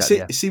 Yeah,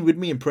 exactly. See, with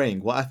me in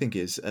praying, what I think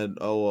is,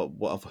 or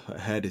what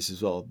I've heard is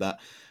as well, that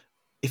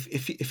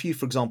if you,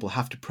 for example,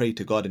 have to pray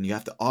to God and you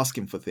have to ask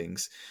Him for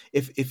things,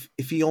 if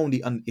he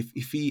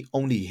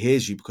only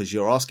hears you because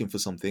you're asking for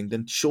something,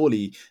 then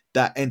surely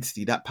that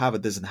entity, that power,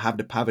 doesn't have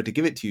the power to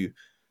give it to you.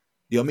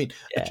 You know what I mean?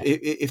 Yeah.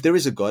 If there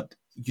is a God,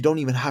 you don't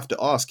even have to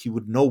ask. He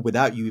would know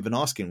without you even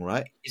asking,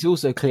 right? It's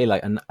also clear,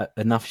 like,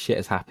 enough shit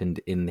has happened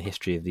in the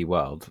history of the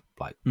world,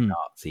 like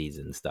Nazis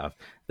and stuff,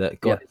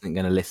 that God isn't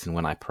going to listen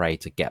when I pray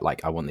to get,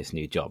 like, I want this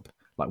new job.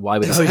 Like, why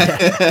would? Oh yeah,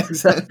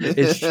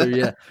 it's true.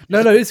 Yeah, no,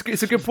 it's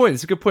a good point.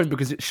 It's a good point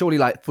because surely,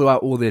 like,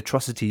 throughout all the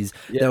atrocities,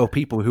 there were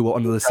people who were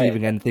on the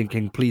receiving end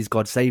thinking, "Please,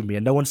 God, save me,"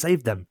 and no one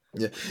saved them.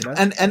 Yeah, you know?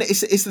 and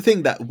it's the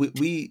thing that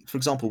we for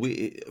example,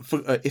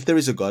 if there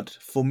is a God,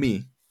 for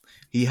me,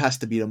 he has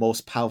to be the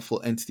most powerful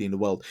entity in the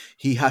world.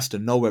 He has to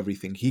know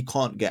everything. He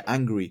can't get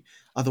angry,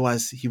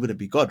 otherwise he wouldn't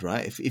be God,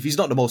 right? If he's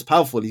not the most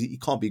powerful, he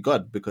can't be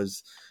God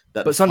because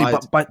that. But Sonny,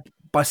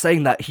 by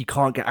saying that he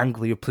can't get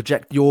angry, you're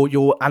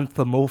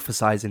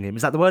anthropomorphizing him.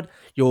 Is that the word?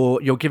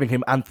 You're giving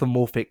him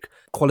anthropomorphic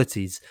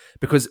qualities,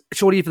 because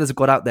surely if there's a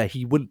God out there,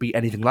 he wouldn't be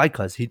anything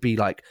like us. He'd be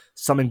like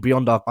something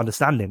beyond our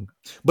understanding.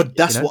 But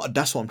that's what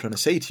I'm trying to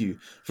say to you.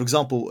 For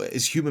example,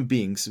 as human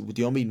beings, do you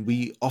know what I mean?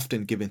 We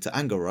often give into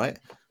anger, right?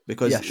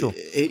 Because do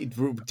you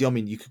know what I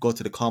mean? You could go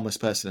to the calmest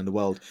person in the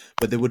world,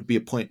 but there would be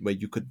a point where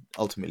you could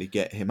ultimately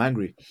get him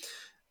angry.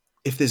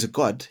 If there's a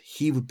God,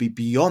 he would be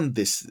beyond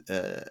this. Do you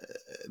know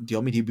what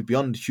I mean? He'd be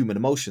beyond human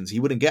emotions. He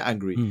wouldn't get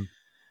angry.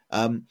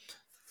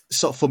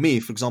 So for me,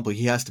 for example,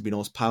 he has to be the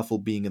most powerful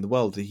being in the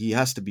world. He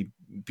has to be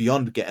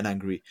beyond getting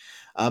angry.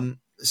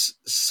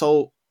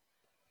 So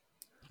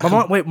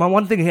my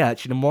one thing here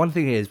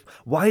is,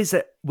 why is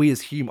it we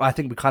as humans, I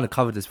think we kind of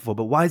covered this before,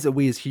 but why is it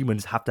we as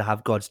humans have to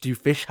have gods? Do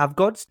fish have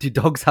gods? Do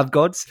dogs have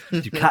gods?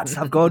 Do cats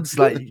have gods?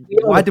 Like,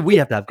 why do we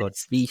have to have gods?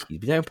 Species. We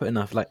don't put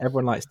enough, like,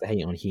 everyone likes to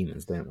hate on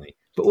humans, don't we?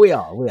 But we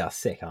are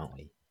sick, aren't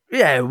we?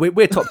 Yeah,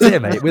 we're top tier,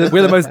 mate. We're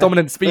the most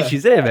dominant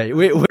species here, mate.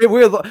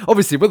 We're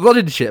obviously we're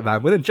running shit,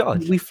 man. We're in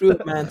charge. We flew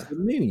a man to the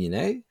moon, you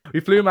know. We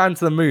flew a man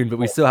to the moon, but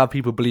we still have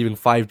people believing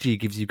 5G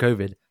gives you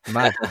COVID.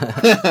 Mad.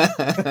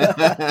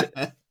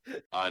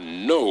 I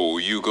know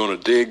you're gonna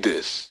dig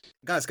this.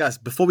 Guys,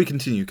 before we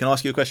continue, can I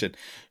ask you a question?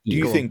 Do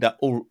you think that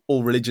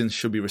all religions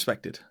should be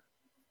respected?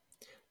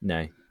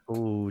 No.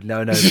 Oh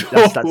no,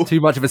 that's too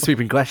much of a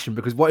sweeping question,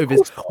 because what if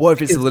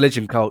it's a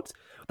religion cult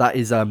that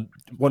is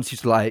wants you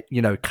to, like,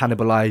 you know,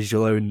 cannibalize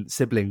your own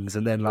siblings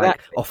and then, like,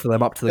 offer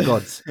them up to the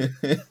gods?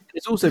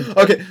 It's also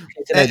okay.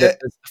 There's a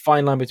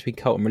fine line between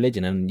cult and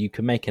religion, and you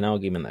can make an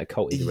argument that a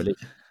cult is a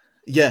religion.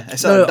 Yeah,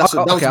 so that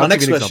was my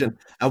next question.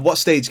 At what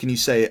stage can you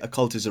say a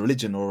cult is a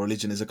religion or a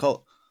religion is a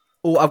cult?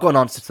 Oh, I've got an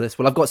answer to this.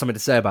 Well, I've got something to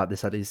say about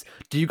this, that is.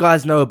 Do you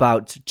guys know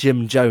about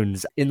Jim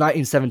Jones? In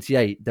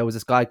 1978, there was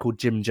this guy called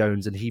Jim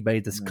Jones, and he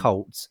made this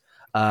cult.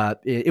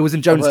 It was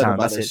in Jonestown.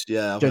 That's it.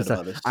 Yeah, I've heard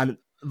about this. And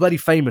very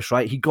famous,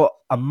 right? He got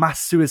a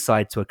mass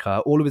suicide to occur.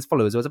 All of his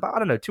followers, there was about, I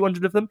don't know,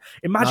 200 of them.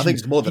 Imagine. I think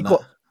it's more than that.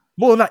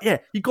 More than that, yeah.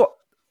 He got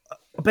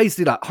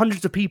basically, like,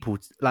 hundreds of people,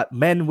 like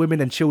men,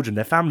 women, and children,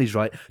 their families,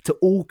 right, to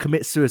all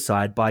commit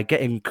suicide by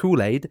getting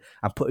Kool-Aid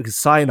and putting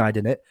cyanide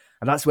in it.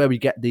 And that's where we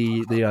get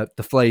the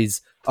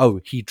phrase, "Oh,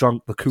 he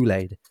drunk the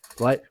Kool-Aid,"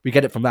 right? We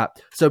get it from that.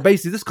 So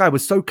basically, this guy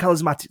was so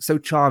charismatic, so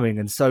charming,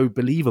 and so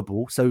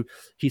believable. So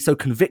he's so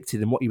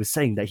convicted in what he was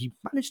saying that he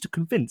managed to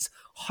convince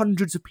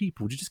hundreds of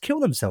people to just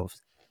kill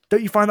themselves.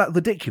 Don't you find that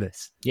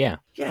ridiculous? Yeah.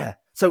 Yeah.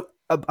 So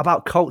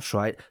about cults,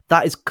 right?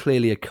 That is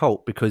clearly a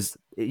cult because,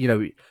 you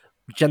know,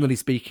 generally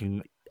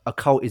speaking, a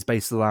cult is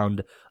based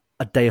around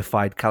a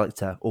deified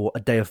character or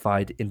a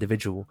deified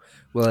individual.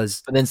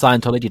 But then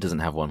Scientology doesn't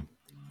have one.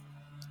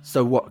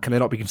 So what, can they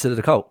not be considered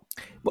a cult?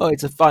 Well,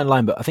 it's a fine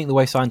line, but I think the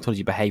way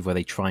Scientology behave, where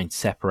they try and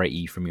separate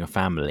you from your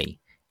family,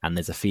 and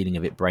there's a feeling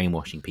of it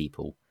brainwashing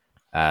people,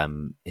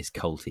 is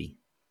culty.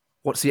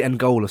 What's the end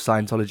goal of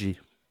Scientology?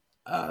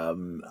 I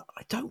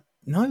don't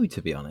know,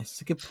 to be honest.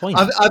 It's a good point.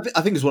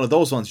 I think it's one of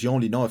those ones you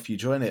only know if you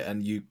join it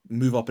and you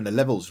move up in the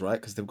levels, right?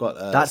 Because they've got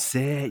that's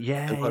it.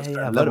 Yeah. I've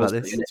heard about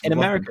this. In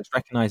America, it's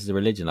recognized as a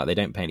religion. Like, they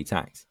don't pay any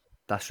tax.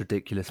 That's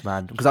ridiculous,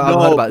 man. Because I've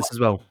heard about this as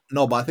well.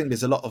 No, but I think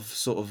there's a lot of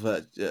sort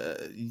of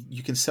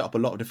you can set up a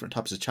lot of different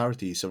types of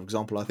charities. So, for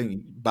example, I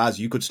think Baz,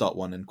 you could start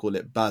one and call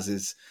it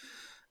Baz's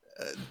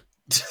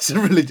a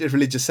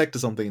religious sect or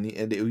something,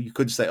 and you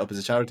could set it up as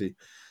a charity.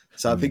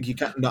 So I think you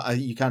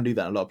can do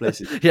that in a lot of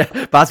places. Yeah,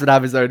 Baz would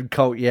have his own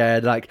cult. Yeah,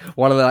 like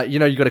one of the, like, you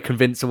know, you got to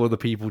convince all the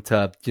people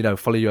to, you know,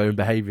 follow your own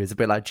behaviors. A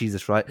bit like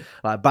Jesus, right?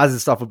 Like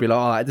Baz's stuff would be like,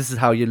 all right, this is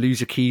how you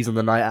lose your keys on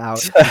the night out.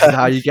 This is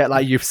how you get,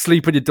 like, you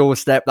sleep on your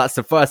doorstep. That's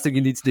the first thing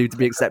you need to do to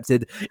be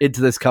accepted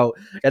into this cult.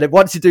 And then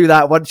once you do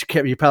that, once you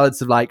get your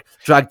parents have, like,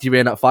 dragged you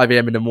in at 5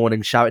 a.m. in the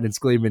morning, shouting and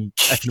screaming,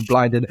 effing and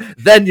blinding,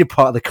 then you're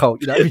part of the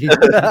cult. You know what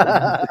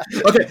I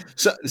mean? Okay,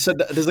 so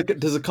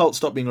does a cult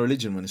stop being a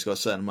religion when it's got a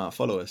certain amount of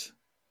followers?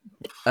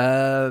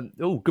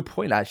 Good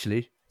point,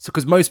 actually. So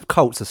because most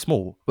cults are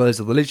small, whereas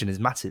a religion is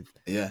massive.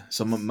 Yeah.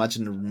 So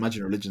imagine a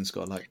religion's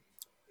got like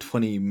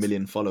 20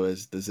 million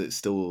followers. Does it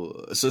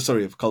still? So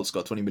sorry, if a cult's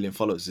got 20 million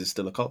followers, is it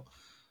still a cult?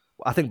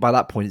 I think by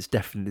that point it's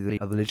definitely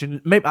a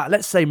religion. Maybe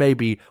let's say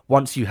maybe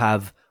once you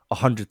have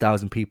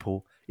 100,000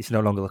 people, it's no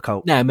longer a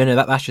cult. No,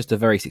 that's just a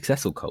very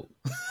successful cult.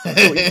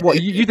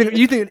 What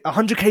you think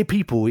 100k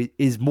people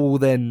is more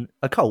than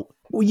a cult?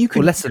 Well, you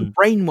can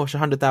brainwash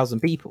 100,000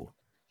 people.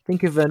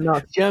 Think of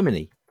Nazi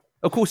Germany.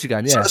 Of course you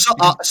can, yeah.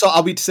 So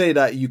are we to say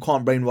that you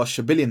can't brainwash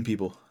 1 billion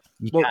people?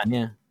 You Well, can,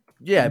 yeah.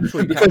 Yeah, I'm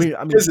sure you Because, can.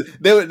 I mean,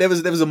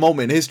 because there was a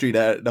moment in history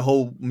that the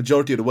whole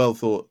majority of the world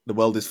thought the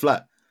world is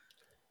flat.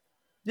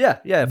 yeah,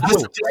 for That's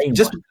sure. the brainwash.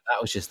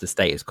 That was just the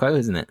status quo,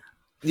 isn't it?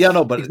 Yeah,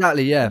 no, but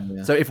Exactly, yeah.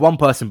 Yeah. So if one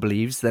person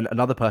believes, then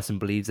another person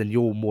believes, and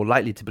you're more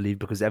likely to believe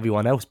because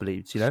everyone else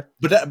believes, you know?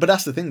 but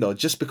that's the thing though.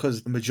 Just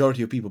because the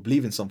majority of people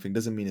believe in something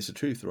doesn't mean it's the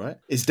truth, right?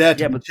 It's there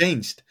to be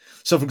changed.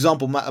 So, for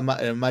example,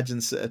 imagine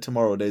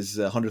tomorrow there's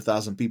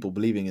 100,000 people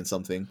believing in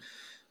something.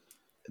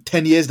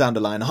 10 years down the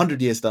line,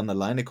 100 years down the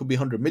line, it could be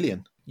 100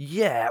 million.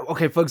 Yeah,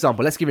 okay, for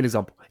example, let's give you an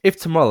example. If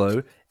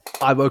tomorrow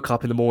I woke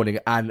up in the morning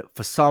and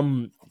for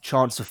some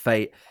chance of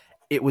fate,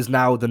 it was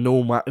now the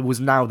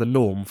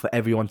norm for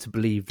everyone to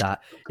believe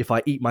that if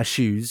I eat my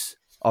shoes,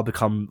 I'll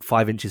become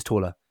 5 inches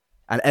taller.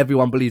 And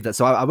everyone believed that.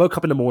 So I woke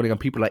up in the morning and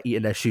people are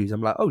eating their shoes.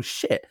 I'm like, oh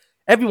shit.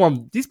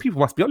 These people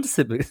must be onto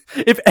something.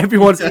 If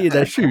everyone's eating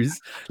their shoes,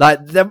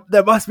 like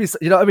there must be,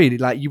 you know what I mean?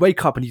 Like you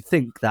wake up and you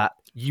think that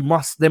they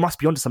must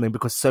be onto something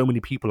because so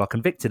many people are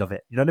convicted of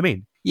it. You know what I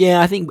mean?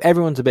 Yeah, I think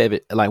everyone's a bit of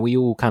it. Like we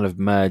all kind of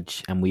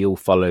merge and we all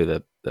follow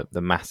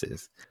the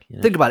masses. You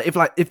know? Think about it.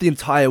 If the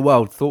entire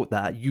world thought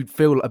that, you'd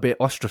feel a bit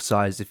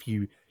ostracized if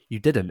you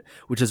didn't.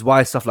 Which is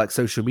why stuff like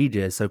social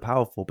media is so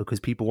powerful, because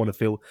people want to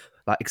feel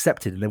like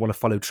accepted and they want to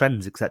follow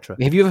trends, etc.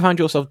 Have you ever found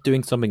yourself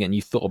doing something and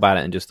you thought about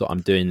it and just thought,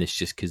 I'm doing this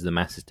just because the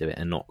masses do it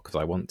and not because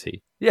I want to?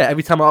 Yeah,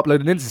 every time I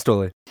upload an Insta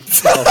story.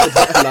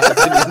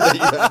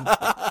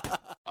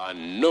 I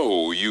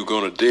know you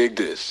gonna dig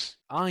this.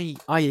 I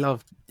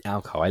love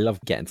alcohol. I love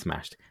getting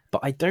smashed,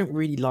 but I don't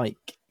really like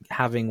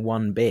having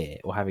one beer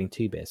or having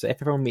 2 beers. So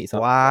if everyone meets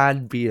up,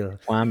 One beer.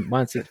 one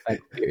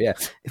 6-pack beer, yeah.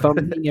 If I'm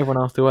meeting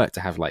everyone after work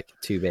to have like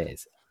 2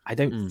 beers, I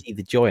don't see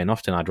the joy, and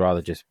often I'd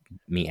rather just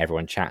meet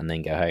everyone, chat, and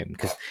then go home.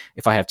 Because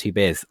if I have 2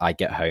 beers, I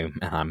get home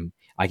and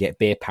I get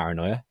beer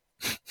paranoia.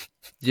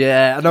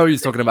 Yeah, I know what you're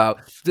talking about.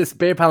 This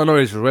beer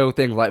paranoia is a real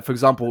thing. Like, for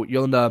example,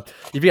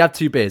 if you have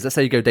 2 beers, let's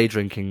say you go day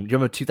drinking.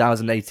 You're in a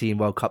 2018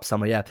 World Cup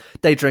summer, yeah.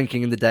 Day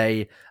drinking in the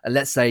day, and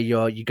let's say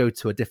you go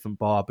to a different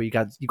bar, but you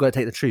got to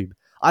take the tube.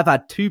 I've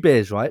had 2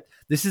 beers, right?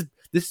 This is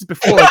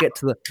before I get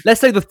to let's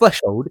say the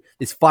threshold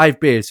is 5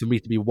 beers for me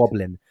to be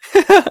wobbling.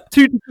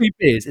 2 to 3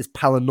 beers is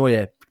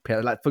paranoia.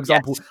 Like, for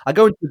example, yes. I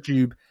go into the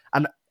tube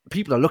and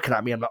people are looking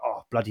at me. I'm like,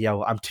 oh bloody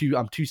hell! I'm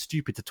too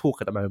stupid to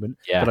talk at the moment.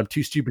 Yeah. But I'm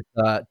too stupid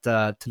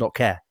to not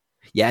care.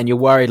 Yeah, and you're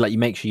worried. Like you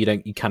make sure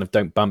you kind of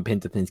don't bump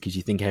into things because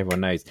you think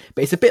everyone knows.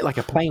 But it's a bit like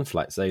a plane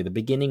flight. So the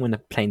beginning when the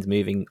plane's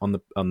moving on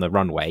the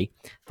runway,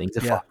 things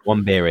are fine.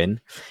 1 beer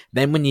in.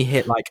 Then when you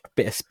hit like a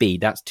bit of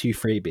speed, that's 2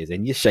 free beers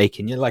in. You're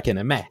shaking. You're like in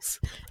a mess.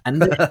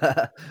 And then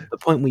the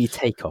point where you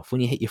take off,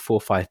 when you hit your 4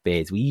 or 5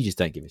 beers, you just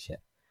don't give a shit.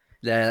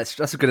 Yeah,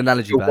 that's a good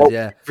analogy, Baz.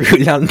 Yeah, through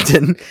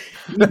London,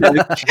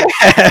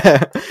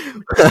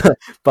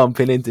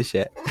 bumping into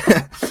shit.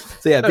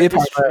 So yeah, beer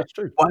paranoia.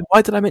 True.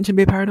 Why did I mention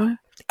beer paranoia?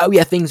 Oh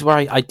yeah, things where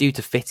I do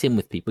to fit in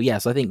with people. Yeah,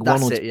 so I think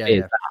that's 1 or 2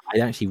 beers. I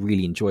actually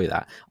really enjoy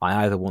that.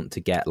 I either want to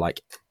get like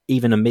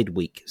even a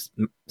midweek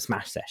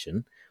smash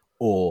session,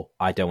 or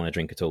I don't want to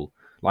drink at all.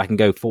 Like, I can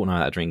go fortnight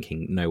without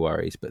drinking, no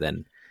worries. But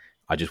then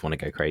I just want to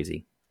go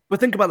crazy. But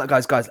think about that,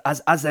 guys.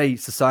 As a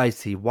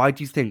society, why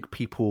do you think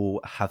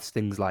people have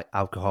things like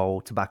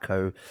alcohol,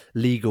 tobacco,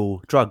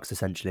 legal drugs,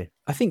 essentially?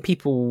 I think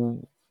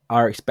people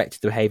are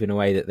expected to behave in a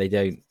way that they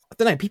don't. I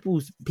don't know.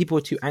 People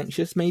are too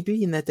anxious,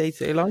 maybe, in their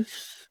day-to-day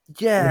life.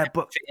 Yeah,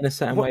 but in a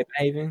certain way of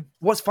behaving.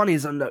 What's funny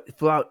is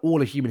throughout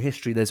all of human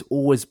history, there's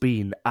always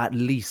been at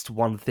least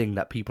one thing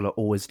that people are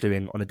always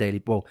doing on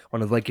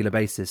a regular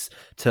basis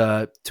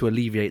to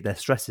alleviate their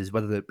stresses,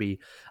 whether it be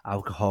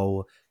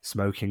alcohol,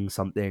 smoking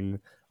something,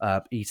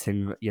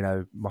 eating,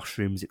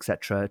 mushrooms,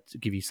 etc., to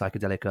give you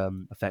psychedelic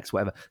effects,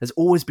 whatever. There's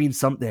always been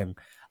something,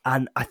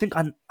 and I think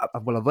I've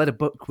read a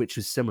book which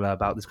was similar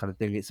about this kind of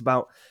thing. It's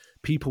about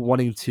people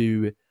wanting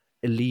to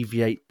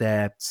alleviate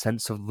their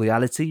sense of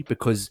reality,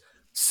 because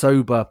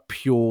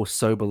pure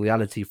sober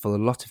reality for a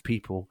lot of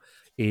people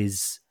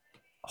is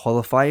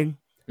horrifying,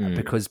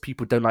 because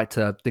people don't like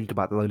to think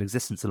about their own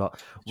existence a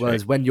lot.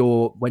 Whereas when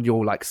you're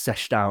like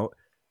seshed out,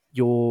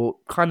 you're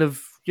kind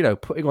of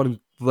putting on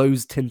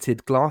rose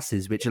tinted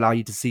glasses which allow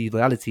you to see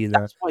reality in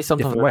That's why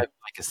sometimes different way. I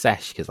like a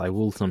sesh, because I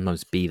will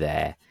sometimes be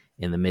there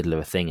in the middle of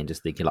a thing and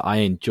just thinking, like, I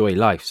enjoy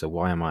life, so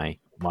why am I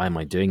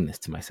doing this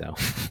to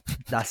myself?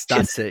 That's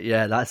it.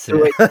 Yeah, that's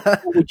so it.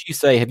 What would you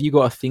say? Have you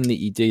got a thing that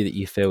you do that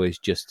you feel is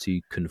just to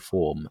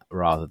conform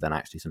rather than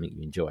actually something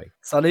you enjoy?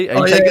 Sonny,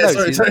 are you taking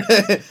notes?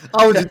 Sorry.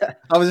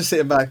 I was just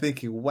sitting back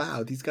thinking,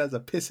 wow, these guys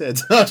are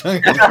pissheads.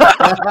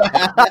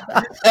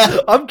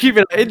 I'm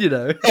keeping it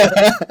in,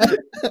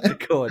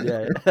 Go on,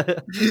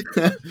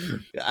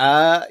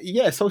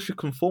 yeah, social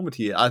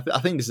conformity. I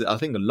think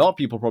a lot of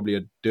people probably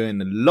are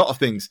doing a lot of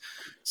things,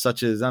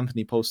 such as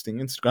Anthony posting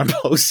Instagram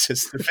posts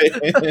just to fit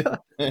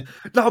in.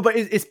 No, but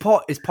it's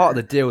It's part of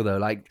the deal, though.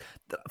 Like,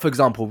 for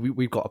example,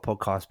 we've got a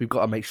podcast. We've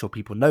got to make sure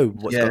people know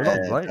what's going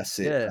on, right? That's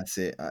it. That's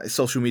it.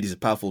 Social media is a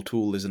powerful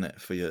tool, isn't it,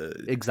 for your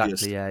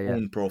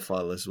own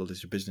profile as well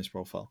as your business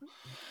profile.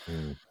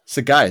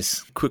 So,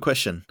 guys, quick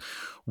question: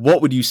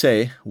 what would you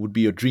say would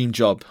be your dream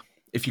job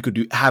if you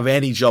could have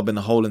any job in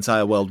the whole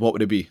entire world? What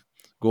would it be?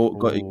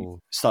 Go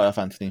start off,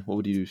 Anthony. What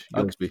would yours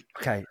be?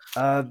 Okay.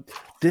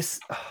 This.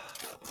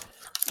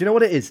 Do you know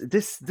what it is?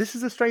 This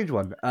is a strange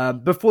one.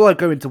 Before I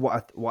go into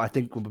what I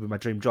think will be my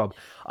dream job,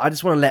 I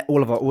just want to let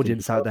all of our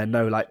audience out there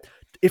know, like,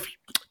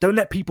 don't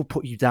let people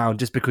put you down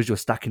just because you're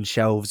stacking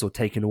shelves or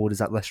taking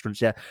orders at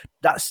restaurants. Yeah,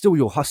 that's still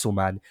your hustle,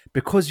 man.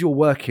 Because you're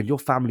working, your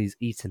family's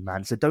eating,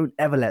 man. So don't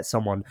ever let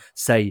someone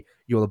say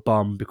you're a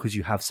bum because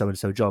you have so and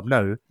so job.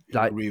 No,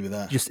 like, I agree with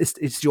that. Just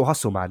it's your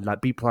hustle, man.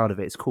 Like, be proud of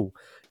it. It's cool.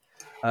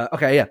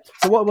 Okay, yeah.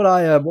 So what would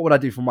I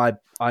do for my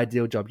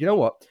ideal job? You know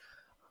what?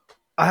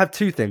 I have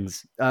two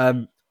things.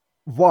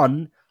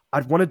 One,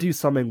 I'd want to do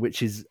something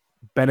which is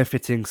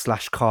benefiting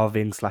 /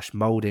 carving /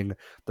 molding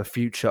the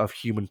future of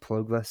human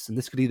progress, and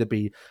this could either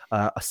be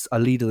a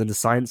leader in the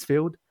science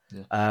field.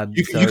 Yeah.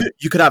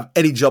 You could have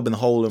any job in the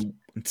whole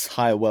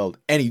entire world,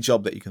 any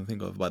job that you can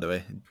think of. By the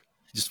way,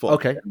 just for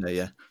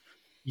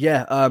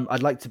Yeah,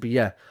 I'd like to be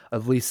a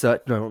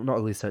research. No, not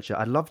a researcher.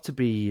 I'd love to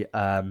be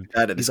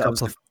that discovers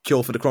the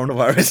cure for the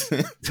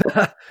coronavirus.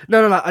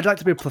 No. I'd like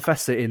to be a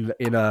professor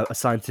in a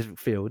scientific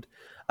field,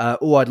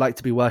 or I'd like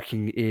to be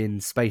working in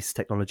space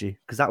technology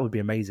because that would be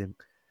amazing.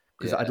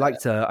 Because I'd like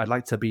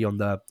to be on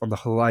the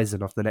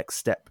horizon of the next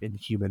step in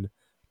human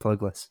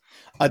progress.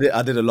 I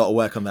did a lot of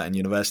work on that in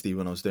university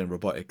when I was doing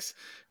robotics.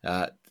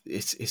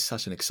 It's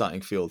such an exciting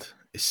field.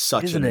 It's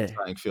such an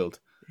exciting field.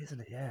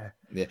 Isn't it? Yeah.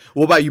 Yeah.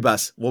 What about you,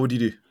 Baz? What would you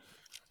do?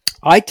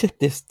 I took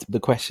the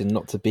question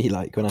not to be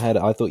like, when I heard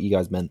it, I thought you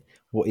guys meant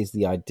what is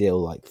the ideal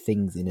like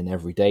things in an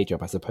everyday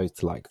job as opposed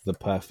to like the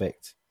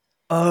perfect.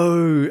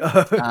 No,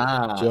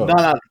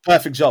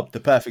 perfect job. The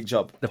perfect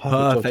job.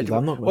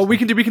 Well, we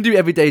can do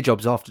everyday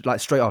jobs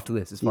straight after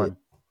this. It's fine.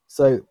 Yeah.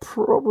 So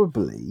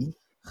probably.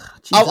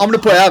 I'm going to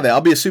put it out there. I'll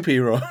be a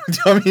superhero. Do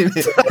you know what I mean?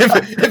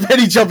 if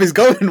any job is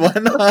going, why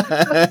not?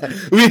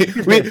 we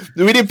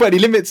didn't put any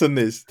limits on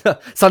this.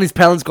 Sonny's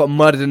parents got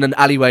murdered in an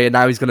alleyway, and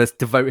now he's going to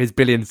devote his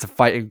billions to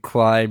fighting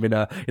crime in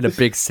a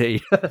big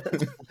city.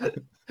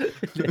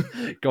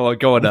 Go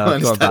on,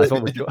 Baz.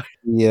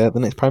 Yeah, the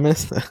next prime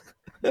minister.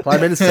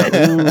 Prime Minister.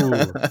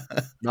 Ooh.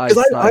 Nice.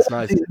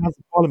 I was in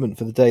Parliament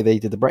for the day they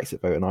did the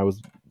Brexit vote, and I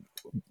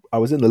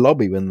was in the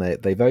lobby when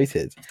they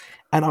voted,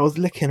 and I was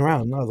looking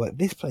around, and I was like,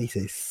 "This place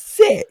is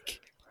sick!"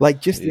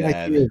 Like just the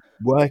idea of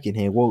working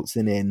here,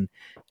 waltzing in,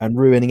 and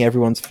ruining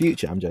everyone's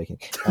future. I'm joking.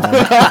 But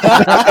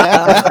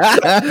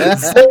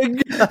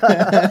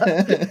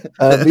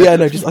yeah,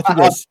 no, just I think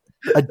there's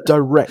a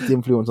direct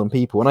influence on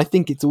people, and I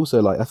think it's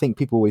also like I think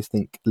people always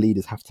think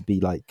leaders have to be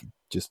like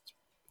just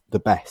the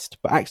best,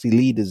 but actually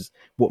leaders,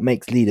 what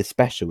makes leaders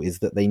special is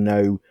that they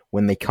know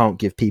when they can't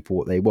give people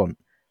what they want.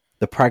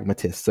 The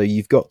pragmatist. So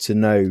you've got to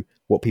know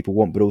what people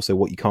want, but also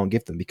what you can't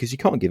give them because you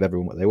can't give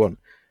everyone what they want.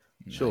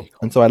 Sure.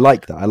 And so I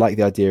like that. I like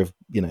the idea of,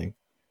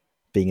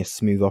 being a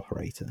smooth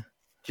operator.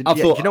 Do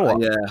you know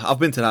what? Yeah, I've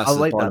been to the House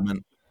of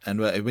Parliament, and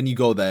when you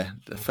go there,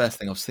 the first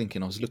thing I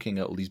was looking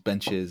at all these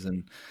benches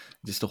and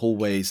just the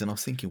hallways, and I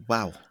was thinking,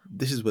 wow,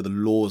 this is where the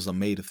laws are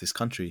made of this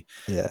country.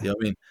 Yeah. You know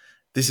what I mean?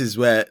 This is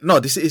where I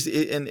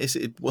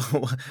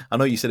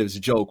know you said it was a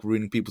joke,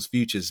 ruining people's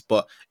futures,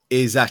 but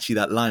is actually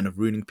that line of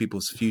ruining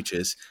people's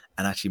futures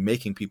and actually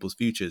making people's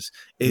futures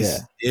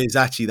is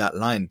actually that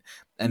line.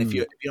 And if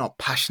you're not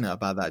passionate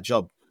about that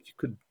job,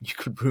 you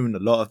could ruin a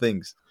lot of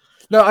things.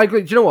 No, I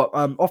agree. Do you know what?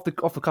 Off the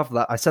cuff of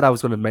that, I said I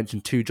was going to mention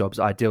two jobs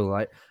ideal,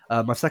 right?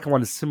 My second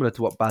one is similar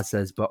to what Baz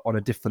says, but on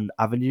a different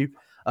avenue.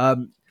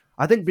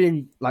 I think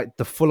being like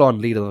the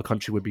full-on leader of the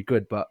country would be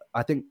good, but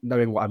I think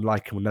knowing what I'm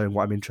like and knowing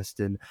what I'm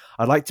interested in,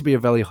 I'd like to be a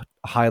very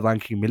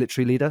high-ranking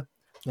military leader.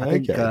 I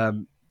think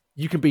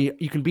you can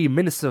be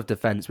Minister of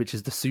Defense, which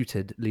is the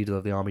suited leader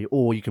of the army,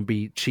 or you can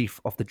be Chief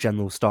of the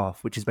General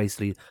Staff, which is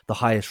basically the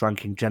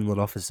highest-ranking general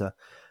officer.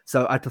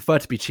 So I prefer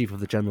to be Chief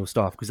of the General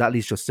Staff because at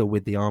least you're still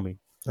with the army.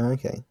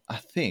 Okay. I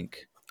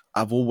think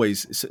I've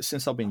always,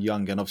 since I've been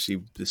young, and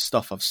obviously the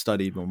stuff I've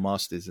studied, my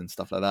masters and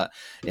stuff like that,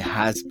 it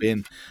has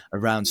been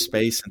around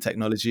space and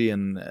technology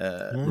and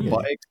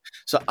robotics.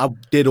 So I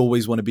did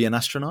always want to be an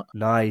astronaut.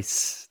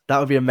 Nice. That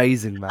would be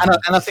amazing, man.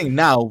 And I think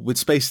now with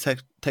space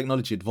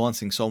technology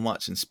advancing so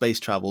much and space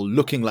travel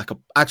looking like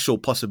an actual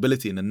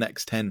possibility in the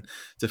next 10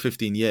 to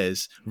 15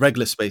 years,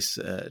 regular space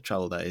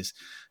travel that is,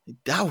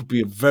 that would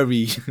be a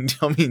very,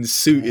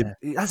 suited.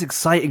 Yeah. That's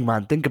exciting,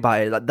 man. Think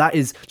about it. Like that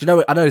is, I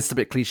know it's a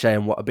bit cliche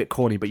and a bit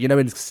corny, but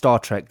in Star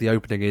Trek, the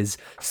opening is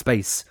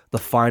space, the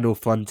final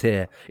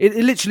frontier. It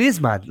literally is,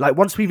 man. Like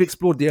once we've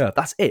explored the Earth,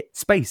 that's it.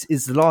 Space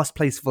is the last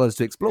place for us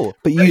to explore.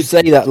 But you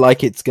say that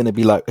like it's going to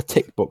be like a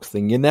tick box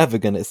thing. You're never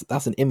going to.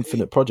 That's an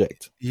infinite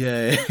project.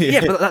 Yeah.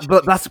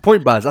 But that's the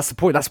point, Baz. That's the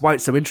point. That's why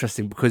it's so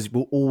interesting because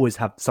we'll always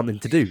have something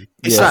to do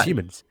as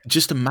humans.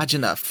 Just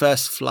imagine that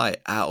first flight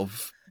out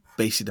of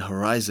basically the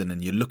horizon,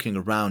 and you're looking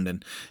around,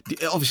 and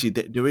obviously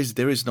there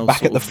is no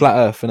Back at the flat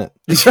Earth, innit?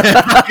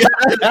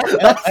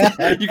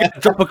 You can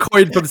drop a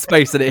coin from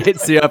space and it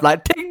hits you up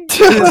like ting.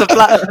 It's a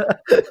flat.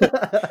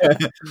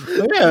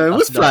 Yeah, it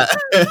was flat.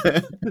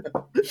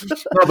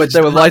 No, but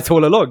they were light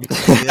all along.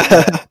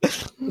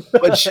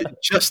 But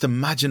just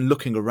imagine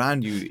looking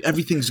around you.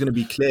 Everything's going to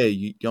be clear.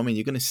 You know what I mean?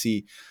 You're going to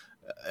see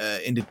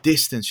in the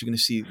distance. You're going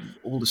to see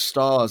all the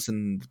stars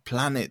and the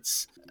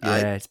planets.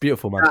 Yeah, it's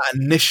beautiful, man. That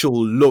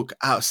initial look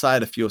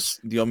outside of your,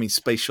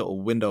 space shuttle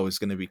window is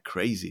going to be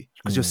crazy.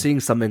 Because you're seeing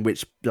something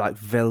which like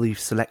very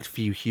select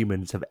few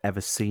humans have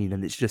ever seen,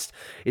 and it's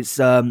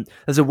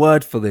there's a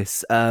word for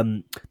this,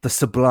 the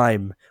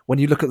sublime. When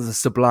you look at the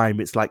sublime,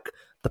 it's like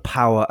the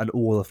power and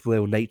all of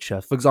real nature.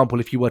 For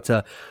example, if you were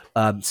to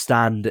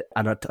stand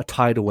and a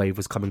tidal wave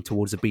was coming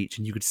towards the beach,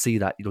 and you could see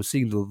that,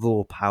 seeing the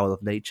raw power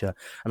of nature.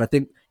 And I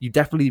think you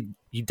definitely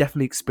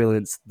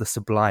experience the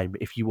sublime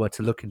if you were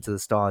to look into the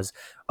stars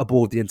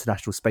aboard the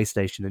International Space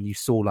Station and you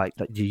saw like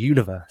the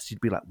universe. You'd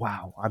be like,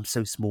 wow, I'm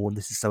so small and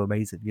this is so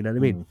amazing. You know what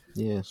I mean?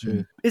 Yeah,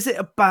 true. Is it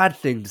a bad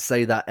thing to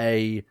say that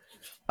a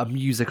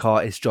music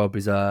artist's job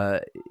is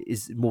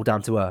more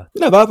down to earth?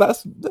 No,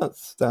 that's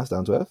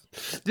down to earth.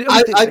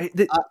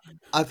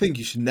 I think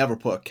you should never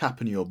put a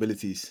cap on your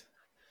abilities.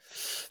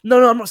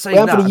 No, I'm not saying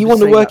Well, Anthony, that. you want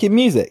to work in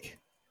music?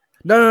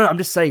 No, I'm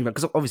just saying that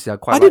because obviously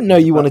I didn't know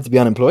you wanted to be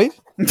unemployed.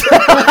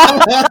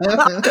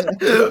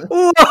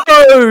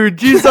 Whoa,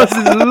 Jesus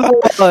is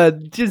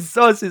Lord.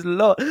 Jesus is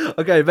Lord.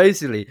 Okay,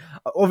 basically,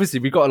 obviously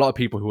we got a lot of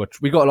people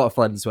we got a lot of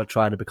friends who are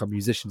trying to become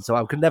musicians. So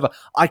I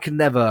can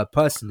never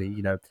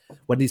personally,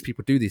 when these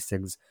people do these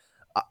things,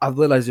 I've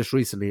realized just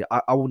recently,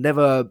 I will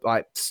never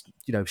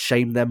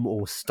shame them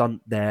or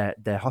stunt their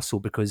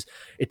hustle, because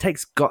it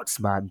takes guts,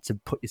 man, to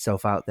put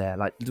yourself out there.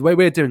 Like the way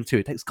we're doing too,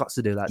 it takes guts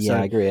to do that. Yeah, so,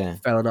 I agree. Yeah.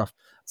 Fair enough.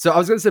 So I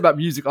was going to say about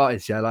music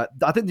artists, like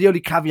I think the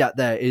only caveat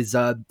there is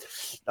a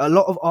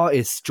lot of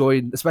artists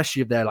join,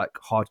 especially if they're like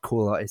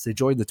hardcore artists, they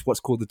join what's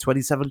called the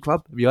 27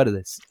 Club. Have you heard of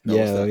this?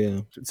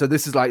 Yeah. So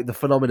this is like the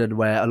phenomenon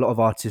where a lot of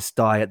artists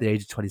die at the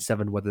age of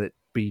 27, whether it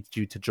be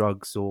due to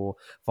drugs or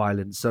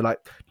violence. So like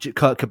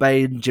Kurt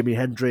Cobain, Jimi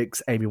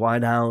Hendrix, Amy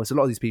Winehouse, a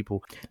lot of these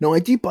people. No, I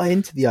do buy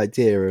into the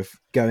idea of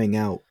going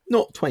out,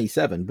 not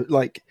 27, but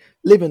like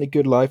living a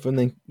good life and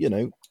then,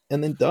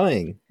 and then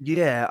dying.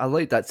 Yeah, I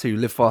like that too.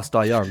 Live fast,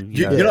 die young.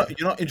 You're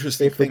not interested.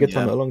 Stay for a good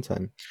time, a long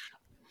time.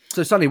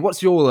 So, Sonny,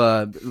 what's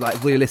your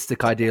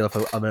realistic idea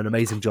of an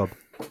amazing job?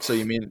 So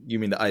you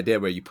mean the idea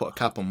where you put a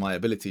cap on my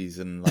abilities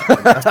and like,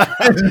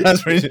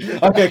 that's really,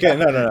 okay,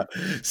 no.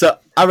 So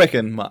I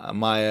reckon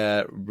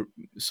my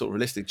sort of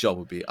realistic job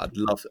would be,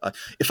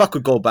 if I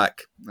could go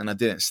back and I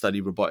didn't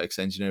study robotics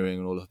engineering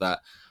and all of that,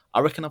 I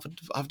reckon I would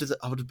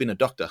have been a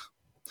doctor.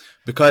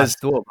 Because I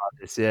thought about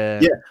this, yeah,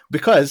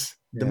 because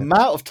the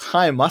amount of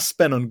time I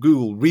spent on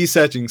Google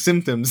researching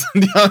symptoms,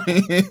 you know what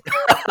I mean?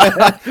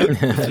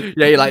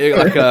 Yeah, you're like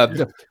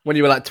when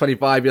you were like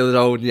 25 years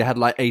old and you had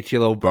like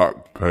 8-year-old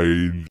back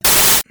pain.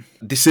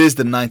 This is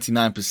the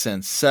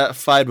 99%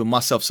 certified with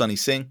myself, Sonny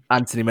Singh,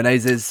 Anthony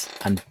Menezes,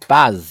 and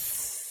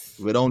Baz,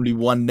 with only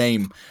one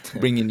name,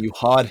 bringing you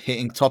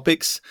hard-hitting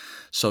topics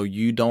so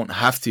you don't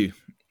have to.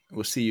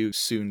 We'll see you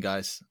soon,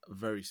 guys,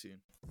 very soon.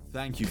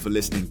 Thank you for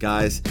listening,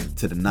 guys,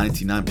 to the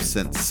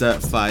 99%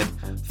 certified.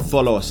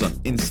 Follow us on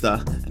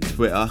Insta and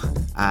Twitter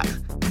at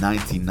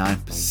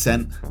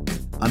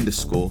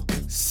 99%_certi,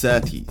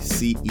 CERTI.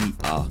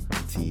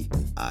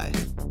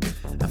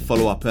 And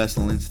follow our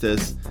personal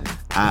Instas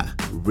at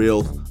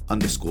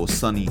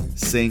real_Sonny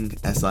Singh,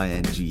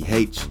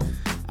 SINGH,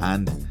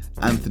 and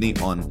Anthony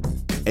on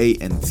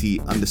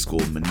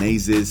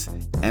ANT_Menezes,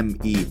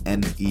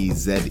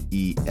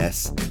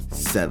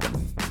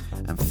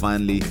 MENEZES7. And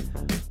finally,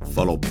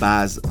 follow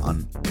Baz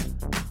on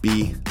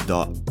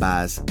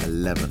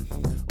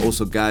b.baz11.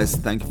 Also, guys,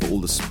 thank you for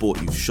all the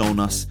support you've shown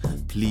us.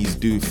 Please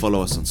do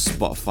follow us on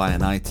Spotify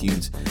and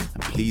iTunes,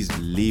 and please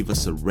leave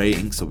us a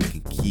rating so we can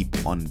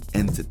keep on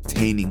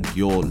entertaining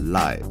your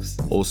lives.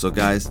 Also,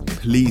 guys,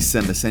 please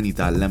send us any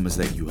dilemmas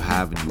that you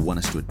have and you want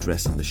us to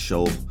address on the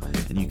show,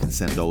 and you can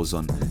send those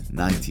on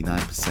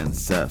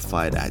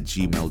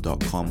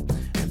 99%certified@gmail.com,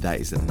 and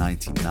that is a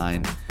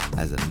 99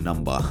 as a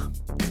number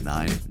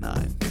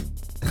 99.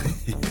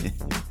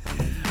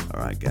 All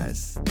right,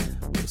 guys,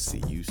 we'll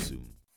see you soon.